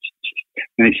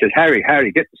 and he says,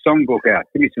 Harry, get the songbook out,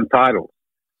 give me some titles.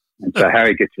 And so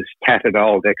Harry gets this tattered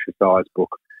old exercise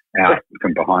book out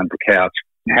from behind the couch.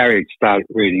 And Harry started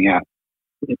reading out,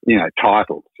 you know,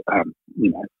 titles,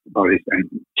 you know, and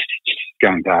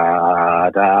going da,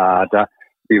 da, da.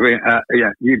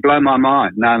 Yeah, you blow my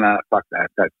mind. No, fuck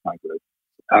that. That's no good.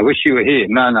 I wish you were here.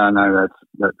 No,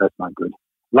 that's not good.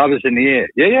 Love is in the air.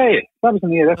 Yeah. Love is in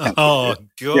the air. That's God.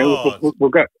 Yeah, we'll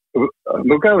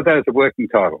go with that as a working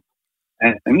title.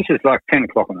 And this is like 10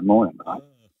 o'clock in the morning, right?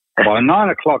 By 9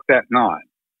 o'clock that night,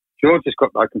 George has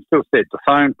got, I can still see it, the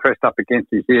phone pressed up against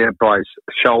his ear by his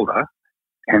shoulder,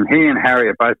 and he and Harry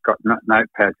have both got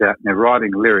notepads out, and they're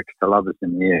writing lyrics to Love is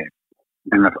in the Air.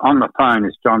 And on the phone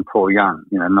is John Paul Young,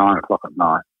 you know, 9 o'clock at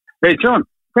night. Hey, John,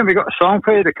 have we got a song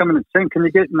for you to come in and sing? Can you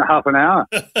get in half an hour?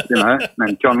 You know,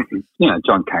 and John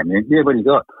came in. Yeah, what do you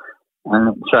got?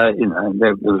 And so, you know,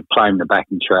 they were playing the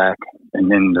backing track, and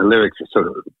then the lyrics are sort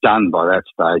of done by that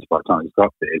stage by the time he's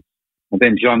got there. And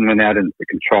then John went out into the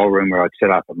control room where I'd set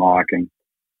up a mic and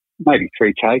maybe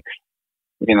 3 takes,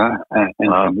 you know,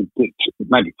 and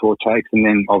maybe 4 takes, and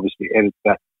then obviously edit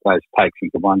those takes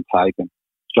into 1 take, and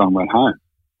John went home.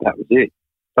 That was it.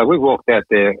 So we walked out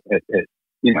there at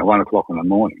 1 o'clock in the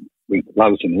morning with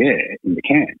Love is in the Air in the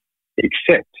can,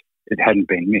 except it hadn't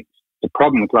been mixed. The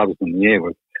problem with Love is in the Air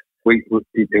was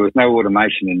there was no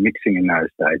automation in mixing in those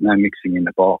days, no mixing in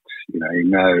the box,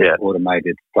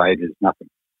 automated faders, nothing.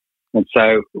 And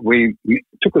so it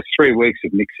took us 3 weeks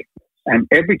of mixing. And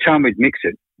every time we'd mix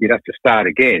it, you'd have to start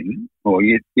again, or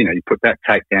you put that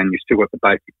tape down, you still got the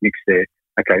basic mix there.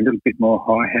 Okay, a little bit more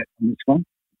hi-hat on this one.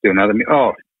 Do another mix.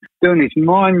 Oh, doing these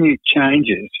minute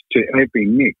changes to every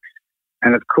mix.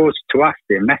 And of course, to us,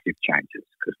 they're massive changes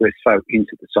because we're so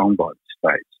into the songboard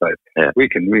stage. So we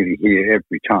can really hear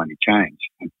every tiny change.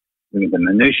 And the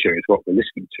minutiae is what we're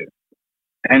listening to.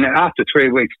 And after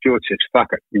 3 weeks, George says,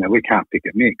 fuck it, we can't pick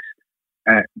a mix.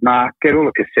 Mark, get all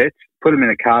the cassettes, put them in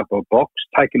a cardboard box,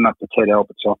 take them up to Ted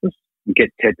Albert's office and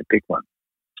get Ted to pick one.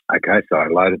 Okay, so I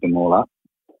loaded them all up,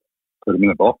 put them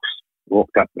in a box,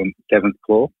 walked up the 7th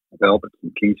floor of Albert's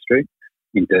in King Street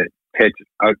into Ted's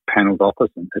oak-panelled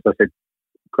office. And as I said,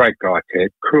 great guy, Ted,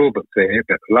 cruel but fair,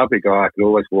 but lovely guy. I could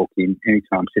always walk in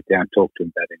anytime, sit down, talk to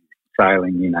him about anything.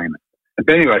 sailing, you name it.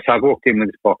 But anyway, so I walked in with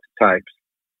this box of tapes.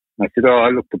 I said,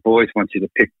 look, the boys want you to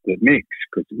pick the mix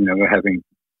because, we're having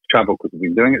trouble because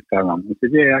we've been doing it so long. I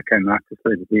said, yeah, okay, Mark, just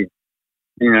leave it here.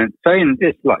 So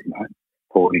there's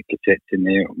 40 cassettes in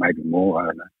there or maybe more, I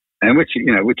don't know. And which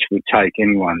would take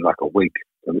anyone like a week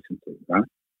to listen to, right?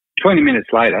 20 minutes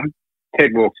later,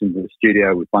 Ted walks into the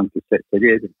studio with one cassette. Said,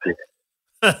 yeah, that's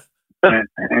it.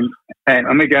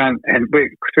 and we're going, and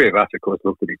we three of us, of course,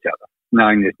 looked at each other,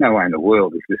 knowing there's no way in the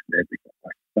world he's listened to every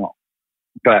song.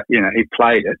 But, he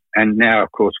played it, and now,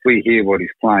 of course, we hear what he's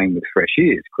playing with fresh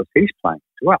ears because he's playing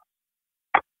it to us.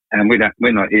 And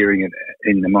we're not hearing it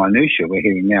in the minutiae, we're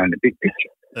hearing now in the big picture.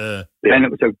 And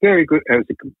it was a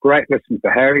great lesson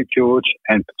for Harry, George,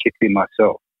 and particularly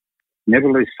myself.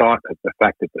 Never lose sight of the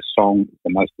fact that the song is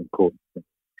the most important thing.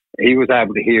 He was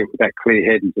able to hear it with that clear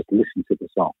head and just listen to the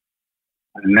song.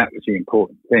 And that was the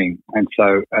important thing. And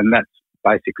that's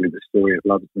basically the story of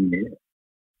Love Is in the Air.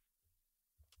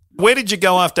 Where did you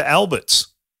go after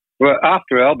Alberts? Well,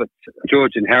 after Alberts,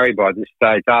 George and Harry, by this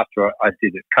stage, after I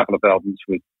did a couple of albums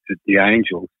with the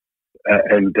Angels,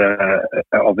 and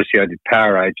obviously I did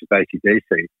Power Age with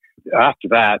AC/DC. After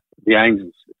that, the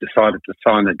Angels decided to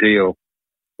sign a deal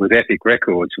with Epic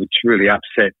Records, which really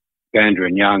upset Vanda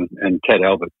and Young and Ted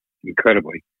Albert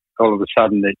incredibly. All of a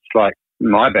sudden, it's like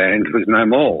my band was no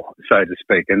more, so to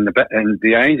speak. And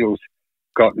the Angels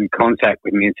got in contact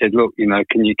with me and said, look,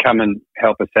 can you come and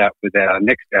help us out with our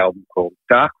next album called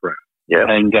Dark Room? Yeah.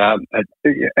 And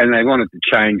they wanted to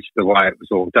change the way it was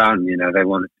all done. They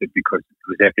wanted to, because it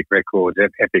was Epic Records.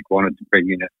 Epic wanted to bring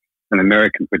in an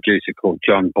American producer called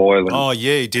John Boylan. Oh,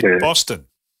 yeah, he did Boston.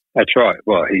 That's right.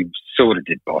 Well, he sort of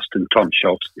did Boston. Tom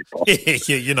Schultz did Boston.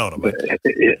 Yeah, you know what I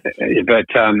mean.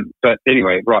 But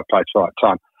anyway, right place, right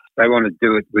time. They wanted to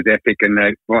do it with Epic,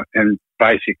 and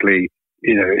basically,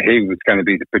 he was going to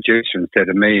be the producer instead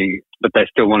of me, but they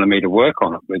still wanted me to work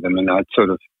on it with them, and I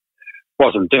sort of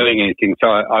wasn't doing anything, so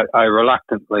I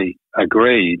reluctantly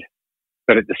agreed.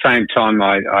 But at the same time,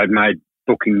 I made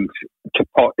bookings to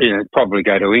probably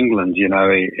go to England,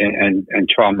 and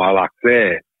try my luck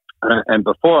there. And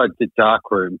before I did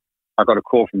Darkroom, I got a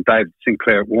call from David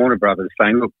Sinclair at Warner Brothers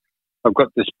saying, look, I've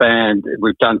got this band,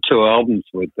 we've done 2 albums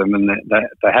with them and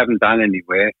they haven't done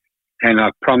anywhere, and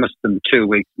I've promised them 2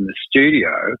 weeks in the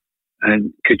studio,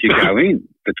 and could you go in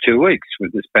for 2 weeks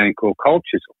with this band called Cold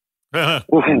Chisel?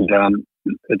 And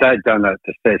they'd done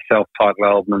their self-titled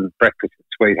album, Breakfast with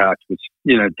Sweethearts, which,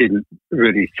 didn't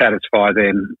really satisfy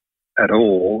them at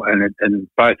all, and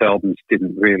both albums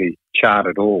didn't really chart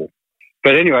at all.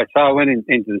 But anyway, so I went into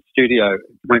the studio,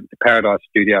 went to Paradise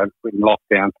Studio, in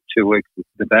lockdown for 2 weeks with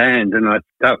the band, and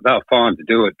they were fine to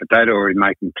do it, but they'd already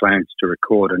making plans to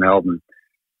record an album.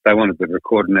 They wanted to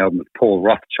record an album with Paul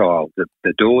Rothchild,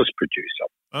 the Doors producer.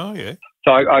 Oh, yeah.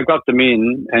 So I got them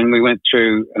in, and we went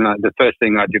through, and the first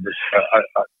thing I did was I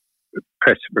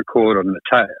pressed record on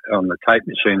the tape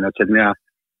machine. I said, now,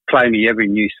 play me every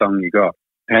new song you got.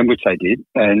 And which they did,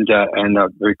 and I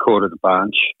recorded a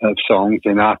bunch of songs.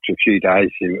 And after a few days,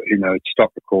 it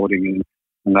stopped recording,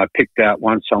 and I picked out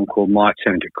one song called "My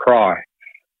Turn to Cry."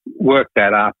 Worked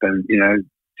that up, and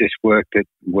just worked it.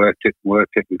 We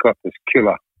got this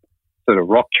killer sort of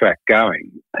rock track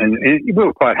going, and we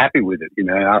were quite happy with it.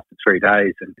 After 3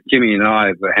 days, and Jimmy and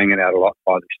I were hanging out a lot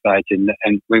by the stage,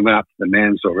 and we went up to the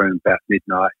Mansell room about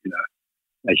midnight.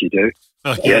 As you do.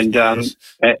 Oh, yeah,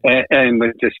 and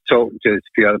we just talked to a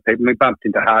few other people. We bumped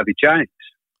into Harvey James,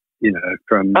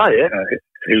 from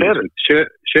he was with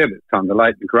Sherbet on the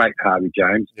late and great Harvey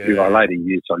James, who I later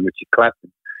used on Richard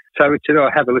Clapton. So we said,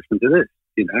 have a listen to this,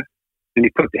 And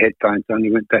he put the headphones on. He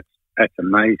went, that's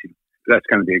amazing. That's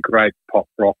going to be a great pop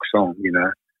rock song,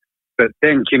 But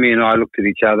then Jimmy and I looked at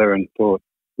each other and thought,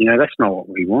 that's not what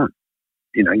we want.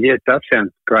 It does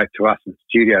sound great to us in the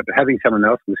studio, but having someone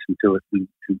else listen to it,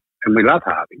 and we love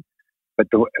Harvey, but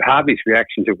Harvey's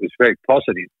reaction to it was very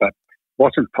positive, but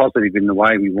wasn't positive in the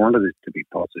way we wanted it to be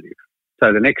positive.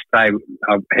 So the next day,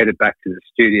 I headed back to the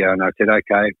studio, and I said,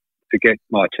 okay, forget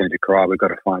My Turn to Cry, we've got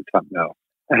to find something else.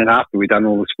 And after we'd done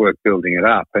all this work building it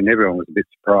up, and everyone was a bit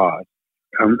surprised,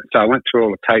 so I went through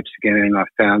all the tapes again, and I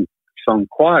found the song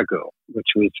Choir Girl, which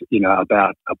was,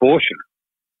 about abortion.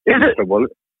 Is it? Well,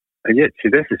 and yet, see,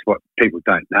 this is what people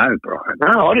don't know, Brian.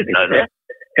 No, I didn't know that.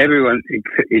 Everyone,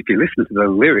 if you listen to the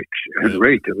lyrics and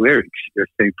read the lyrics, you'll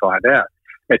soon find out.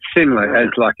 It's similar as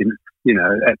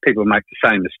people make the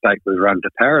same mistake with Run to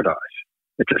Paradise.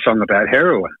 It's a song about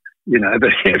heroin, but everyone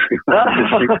just thinks,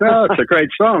 it's a great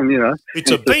song, It's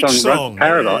a beach song.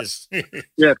 Paradise. Yes.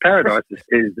 Yeah, Paradise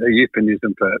is a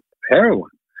euphemism for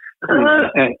heroin.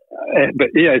 But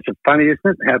yeah, it's funny, isn't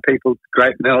it? How people,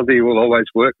 great melody will always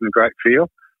work and a great feel.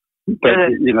 But,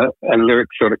 you know, and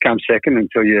lyrics sort of come second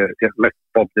until you get left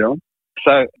Bob Dylan.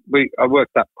 So I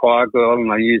worked up Choir Girl,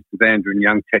 and I used the Vander and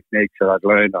Young techniques that I'd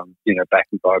learned on, you know,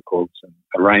 backing vocals and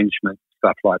arrangement,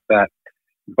 stuff like that.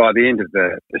 By the end of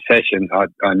the session, I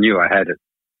knew I had it,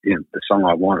 you know, the song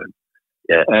I wanted.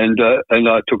 Yeah. And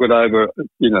I took it over,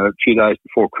 you know, a few days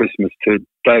before Christmas to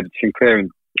David Sinclair in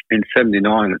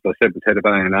 79, as I said, was head of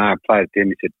A&R, played it to him.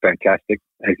 He said, fantastic.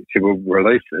 And he said, we'll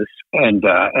release this and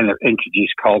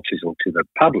introduce Cold Chisel to the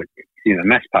public, you know,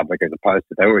 mass public, as opposed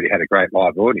to they already had a great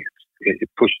live audience. It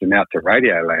pushed them out to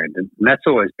Radio Land. And that's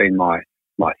always been my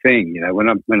thing, you know, when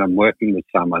I'm working with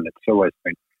someone, it's always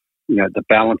been, you know, the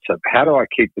balance of how do I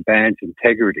keep the band's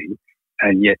integrity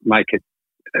and yet make it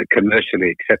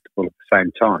commercially acceptable at the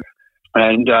same time.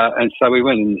 And so we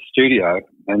went in the studio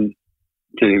and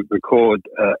to record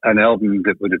an album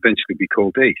that would eventually be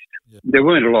called East. Yeah. There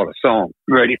weren't a lot of songs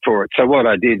ready for it. So what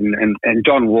I did, and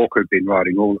Don Walker had been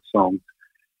writing all the songs,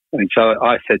 and so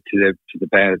I said to the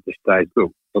band at this stage,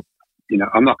 look, you know,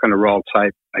 I'm not going to roll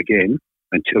tape again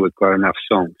until we've got enough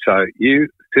songs. So you,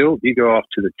 Phil, you go off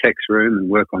to the text room and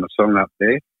work on a song up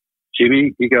there.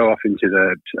 Jimmy, you go off into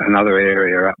another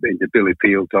area up into Billy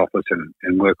Field's office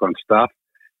and work on stuff.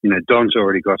 You know, Don's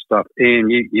already got stuff. Ian,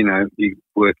 you know, you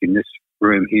work in this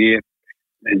room here,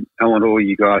 and I want all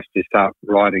you guys to start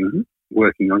working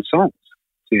on songs.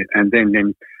 And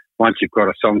then once you've got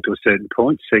a song to a certain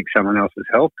point, seek someone else's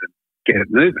help and get it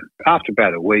moving. After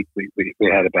about a week, we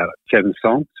had about 7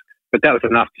 songs, but that was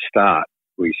enough to start.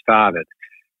 We started,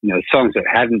 you know, songs that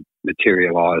hadn't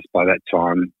materialised by that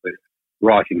time.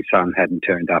 Writing Sun hadn't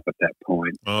turned up at that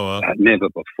point. Oh, wow. Never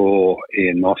Before,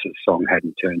 Ian Moss's song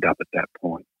hadn't turned up at that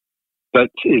point.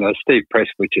 But, you know, Steve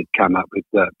Prestwich had come up with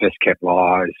Best Kept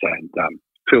Lies, and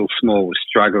Phil Small was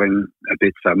struggling a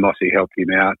bit, so Mossy helped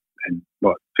him out. And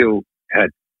what Phil had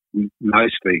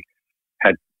mostly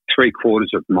had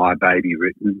 3/4 of My Baby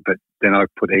written, but then I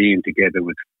put Ian together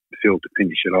with Phil to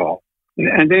finish it off.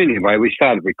 And anyway, we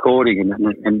started recording,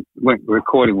 and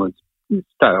recording was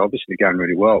obviously going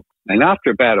really well. And after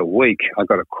about a week, I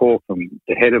got a call from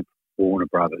the head of Warner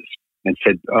Brothers and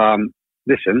said,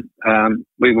 listen,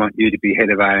 we want you to be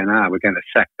head of A&R. We're going to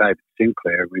sack David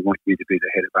Sinclair. We want you to be the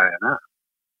head of A&R.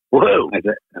 Whoa.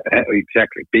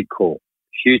 Exactly. Big call.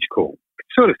 Huge call. I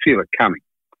could sort of feel it coming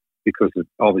because of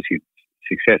obviously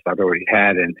success I'd already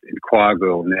had, and Choir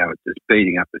Girl now is just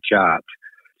beating up the charts.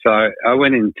 So I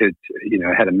went into, you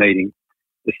know, had a meeting.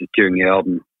 This is during the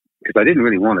album, because I didn't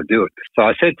really want to do it. So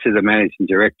I said to the managing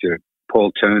director,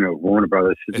 Paul Turner of Warner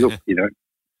Brothers, look, you know,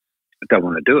 I don't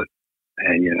want to do it.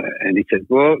 And, you know, and he said,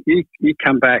 well, you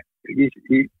come back, you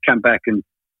come back and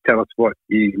tell us what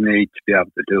you need to be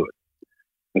able to do it.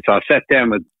 And so I sat down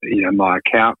with, you know, my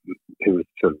accountant, who was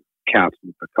sort of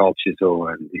accountant for Cold Chisel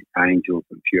and the Angels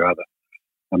and a few other.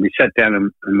 And we sat down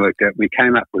and worked out, we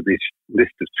came up with this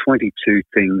list of 22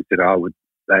 things that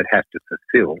they'd have to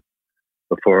fulfill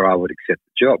before I would accept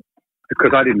the job,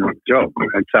 because I didn't want the job.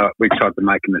 And so we tried to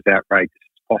make them as outrageous as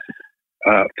possible.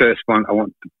 First one, I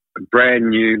want a brand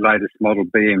new latest model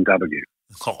BMW.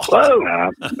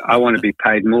 I want to be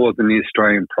paid more than the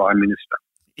Australian Prime Minister.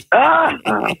 I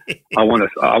want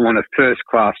a first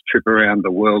class trip around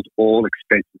the world, all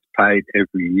expenses paid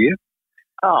every year,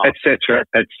 etc.,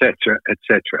 etc.,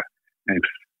 etc.,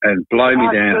 and blow me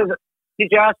down. Did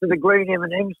you ask for the green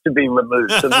M&Ms to be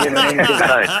removed from the M&Ms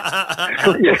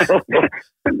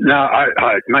No,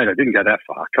 mate, I didn't go that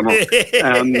far. Come on.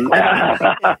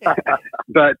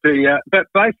 But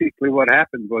basically what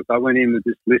happened was I went in with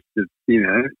this list of, you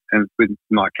know, and with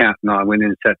my accountant, I went in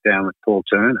and sat down with Paul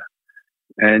Turner,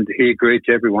 and he agreed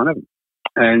to every one of them.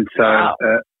 And so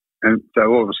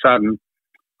all of a sudden,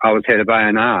 I was head of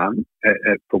A&R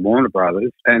for Warner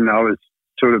Brothers, and I was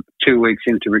sort of 2 weeks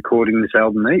into recording this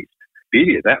album East.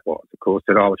 Beauty of that was, of course,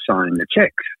 that I was signing the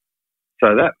checks.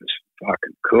 So that was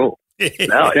fucking cool.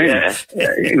 Now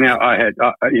I had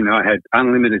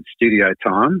unlimited studio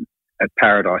time at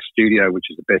Paradise Studio, which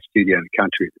is the best studio in the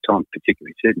country at the time,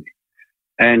 particularly Sydney.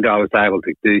 And I was able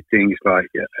to do things like,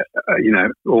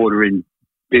 order in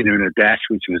dinner and a dash,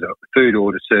 which was a food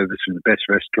order service from the best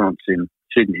restaurants in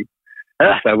Sydney.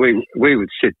 So we would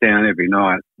sit down every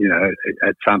night, you know,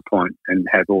 at some point and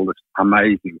have all this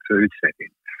amazing food set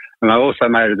in. And I also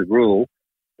made it a rule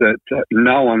that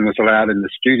no one was allowed in the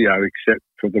studio except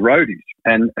for the roadies.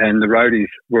 And the roadies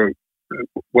were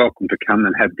welcome to come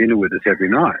and have dinner with us every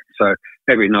night. So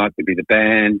every night there'd be the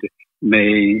band,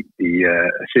 me,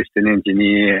 the assistant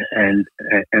engineer, and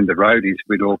the roadies.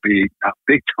 We'd all be up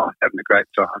big time, having a great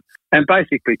time. And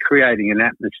basically creating an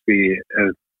atmosphere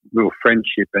of real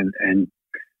friendship and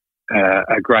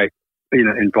a great,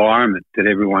 environment that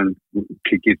everyone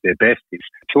could give their best in.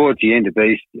 Towards the end of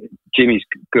these, Jimmy's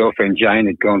girlfriend Jane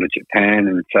had gone to Japan,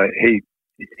 and so he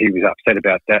was upset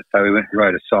about that. So we went and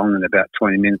wrote a song in about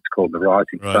 20 minutes called "The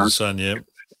Rising Sun." Yeah.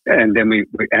 And then he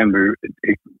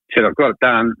said, "I've got it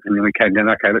done." And then we came down.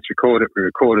 Okay, let's record it. We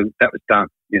recorded. That was done.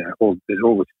 All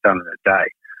was done in a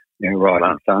day.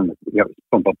 Rising Sun. That was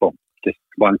boom, boom, boom. Just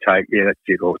one take. Yeah, that's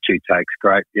it. Or 2 takes.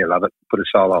 Great. Yeah, love it. Put a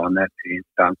solo on that. Yeah,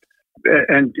 done.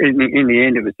 And in the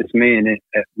end, it was just me and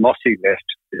Mossy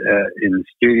left in the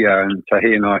studio, and so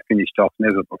he and I finished off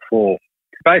Never Before.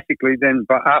 Basically, then,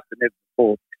 but after Never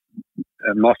Before,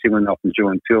 Mossy went off and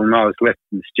joined Phil, and I was left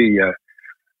in the studio.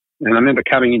 And I remember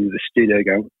coming into the studio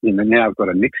going, now I've got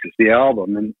to mix the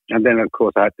album, and then of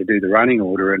course I had to do the running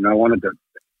order, and I wanted it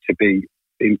to be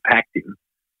impacting.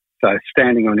 So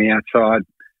standing on the outside.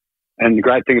 And the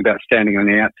great thing about standing on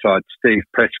the outside, Steve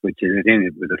Presswood is in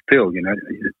it with a Phil,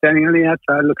 standing on the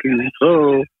outside looking,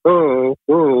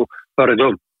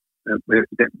 ba-da-dum,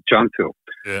 John Phil.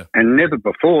 Yeah. And Never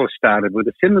Before started with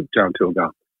a similar John Phil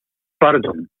going,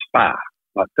 ba-da-dum, ba,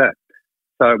 like that.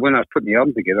 So when I was putting the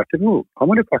album together, I said, I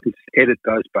wonder if I can just edit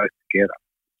those both together.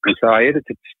 And so I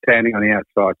edited Standing on the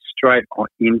Outside straight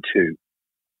into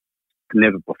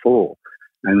Never Before.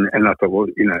 And I thought,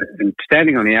 and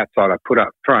Standing on the Outside I put up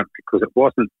front because it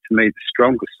wasn't, to me, the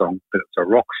strongest song, but it's a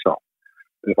rock song.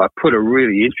 But if I put a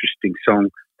really interesting song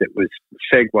that was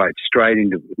segued straight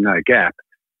into With No Gap,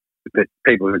 that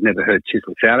people had never heard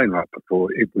Chisel sounding like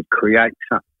before, it would create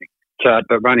something. So,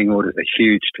 but running orders are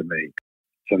huge to me.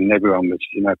 So everyone was,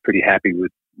 pretty happy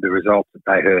with the results that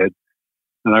they heard.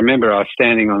 And I remember I was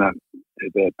standing on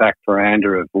the back veranda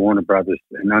of Warner Brothers,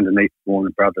 and underneath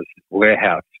Warner Brothers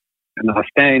warehouse. And I was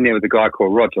standing there with a guy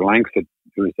called Roger Langford,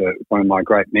 who was one of my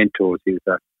great mentors. He was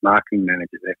a marketing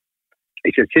manager there.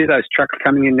 He said, "See those trucks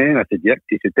coming in there?" And I said, "Yep."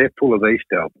 He said, "They're full of East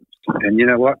albums." And you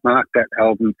know what, Mark? That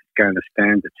album is going to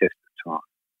stand the test of time.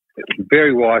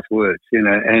 Very wise words,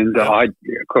 And of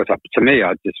course, to me,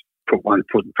 I just put one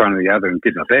foot in front of the other and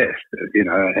did my best,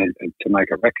 and to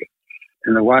make a record.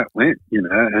 And the way it went,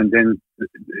 and then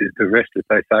the rest, as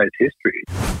they say, is history.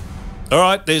 All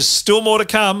right, there's still more to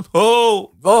come.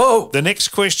 Oh! The next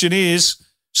question is,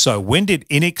 so when did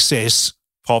In Excess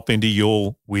pop into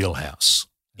your wheelhouse?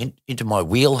 Into my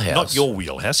wheelhouse? Not your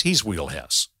wheelhouse, his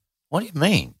wheelhouse. What do you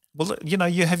mean? Well,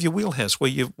 you have your wheelhouse where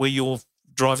you're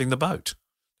driving the boat.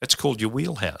 That's called your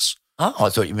wheelhouse. Oh, I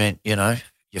thought you meant,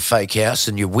 your fake house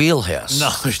and your wheelhouse. No.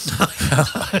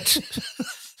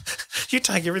 You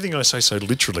take everything I say so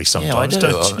literally sometimes, yeah,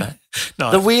 I do. don't you?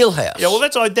 No. The wheelhouse. Yeah, well,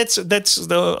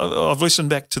 I've listened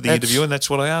back to the interview, and that's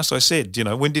what I asked. I said,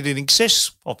 when did In Excess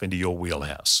pop into your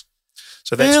wheelhouse?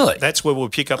 So that's where we'll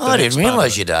pick up the next I didn't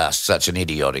realise you'd asked such an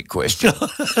idiotic question.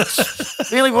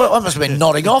 Really? Well, I must have been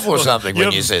nodding off or something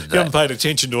when you said that. You haven't paid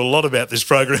attention to a lot about this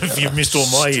program if you've missed all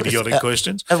my idiotic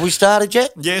questions. Have we started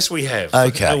yet? Yes, we have.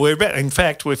 Okay. In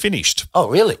fact, we're finished. Oh,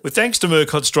 really? With thanks to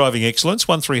Murcott's Driving Excellence,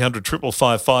 1300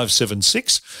 555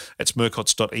 576. That's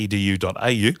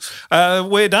murcotts.edu.au.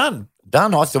 We're done.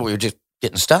 Done? I thought we were just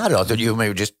getting started. I thought you and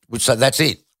me would say that's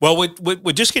it. Well,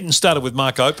 we're just getting started with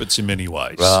Mark Opitz in many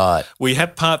ways. Right. We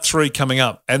have part 3 coming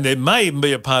up, and there may even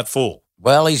be a part 4.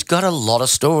 Well, he's got a lot of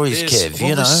stories, Kev,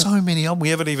 There's so many on. We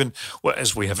haven't even,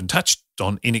 as we haven't touched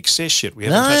on In Excess yet. We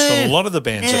haven't touched on a lot of the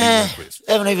bands that he worked with.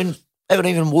 Haven't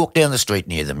even walked down the street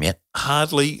near them yet.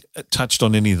 Hardly touched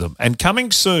on any of them. And coming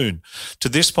soon to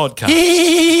this podcast.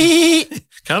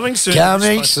 Coming soon,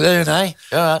 eh?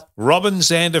 All right. Robin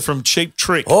Zander from Cheap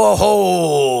Trick.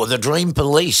 Oh, the Dream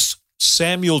Police.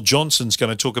 Samuel Johnson's going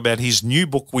to talk about his new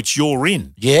book, which you're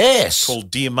in. Yes.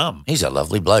 Called Dear Mum. He's a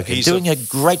lovely bloke. He's doing a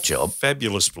great job.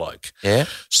 Fabulous bloke. Yeah.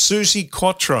 Susie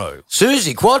Quattro.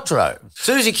 Susie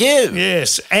Q.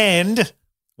 Yes. And,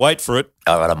 wait for it.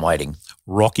 All right, I'm waiting.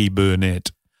 Rocky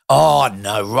Burnett. Oh,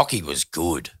 no, Rocky was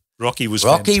good. Rocky was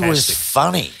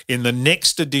funny. In the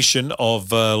next edition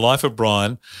of Life of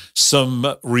Brian,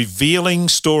 some revealing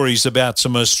stories about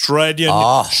some Australian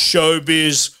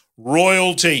showbiz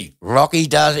royalty. Rocky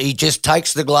does. He just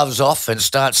takes the gloves off and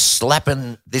starts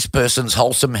slapping this person's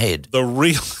wholesome head. The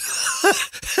real.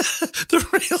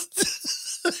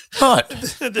 Right.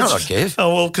 Kev.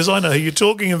 Oh, well, because I know who you're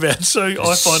talking about, so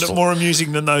I find it more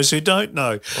amusing than those who don't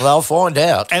know. Well, I'll find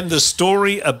out. And the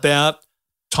story about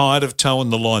Tired of Toeing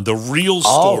the Line, the real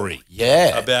story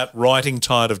about writing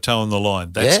Tired of Toeing the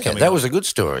Line. That's coming that up. was a good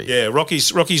story. Yeah,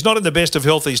 Rocky's not in the best of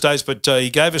health these days, but he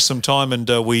gave us some time and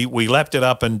we lapped it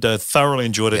up and thoroughly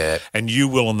enjoyed it. And you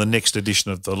will on the next edition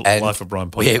of the Life of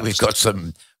Brian podcast. Yeah, we've got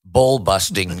some ball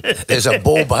busting. There's a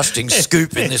ball busting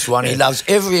scoop in this one. He loves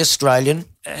every Australian.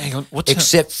 Hang on,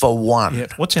 except for one. Yeah,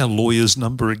 what's our lawyer's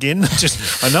number again?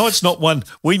 I know it's not one.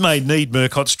 We may need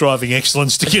Murcott's driving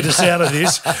excellence to get us out of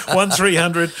this.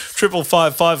 1300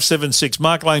 555 576.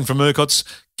 Mark Lane from Murcott's.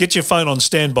 Get your phone on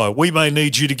standby. We may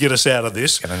need you to get us out of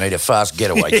this. Going to need a fast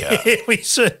getaway car. We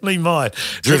certainly might.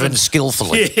 Driven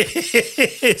skillfully.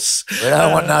 Yes. We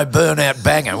don't want no burnout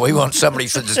banger. We want somebody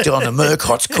that's on the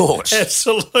Murcott's course.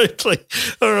 Absolutely.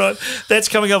 All right. That's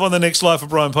coming up on the next Life of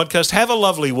Brian podcast. Have a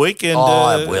lovely week and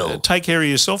I will. Take care of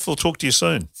yourself. We'll talk to you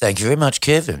soon. Thank you very much,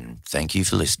 Kev, and thank you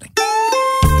for listening.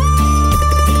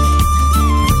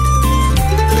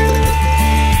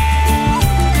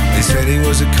 They said he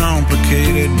was a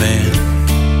complicated man,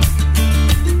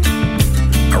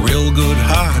 a real good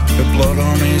heart, but blood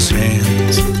on his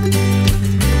hands.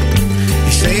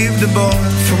 He saved a boy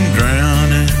from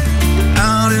drowning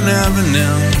out in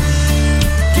Avenel,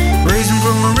 raised him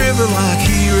from a river like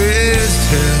he raised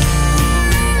hell.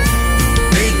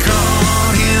 They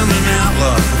called him an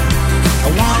outlaw,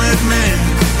 a wanted man,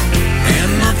 and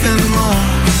nothing more.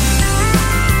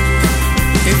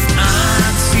 If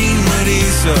I'd seen what he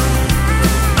saw,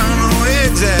 I know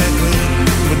exactly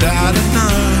what I'd have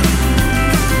done.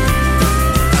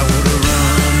 I would have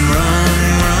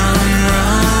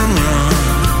run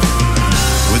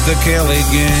with the Kelly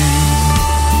gang.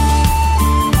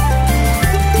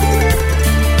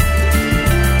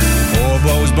 Poor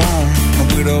boy was born a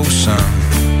widow's son,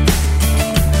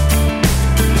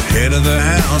 head of the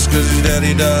house 'cause his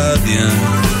daddy died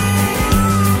young.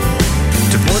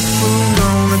 To put food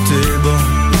on the table,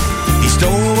 he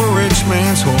stole a rich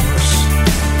man's horse.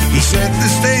 He set the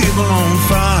stable on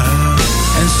fire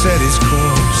and set his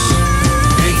course.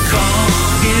 They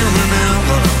called him an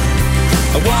outlaw,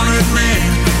 a wanted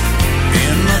man,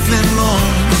 and nothing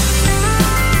more.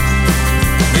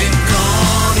 They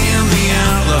called him the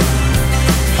outlaw,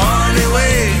 hardly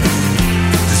wait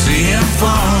to see him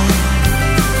fall.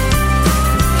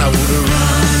 I would have run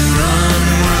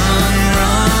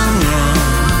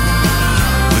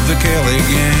the Kelly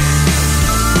gang,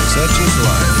 such is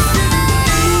life.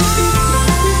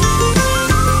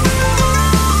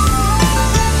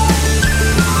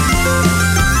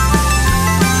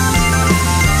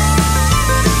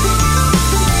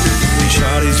 He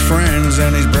shot his friends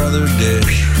and his brother dead,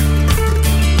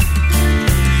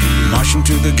 marched him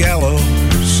to the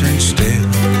gallows instead.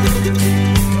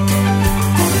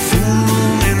 On a full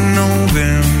moon in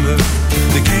November,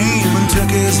 they came and took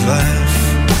his life,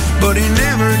 but he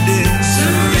never did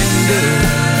surrender.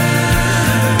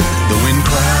 The wind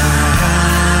cried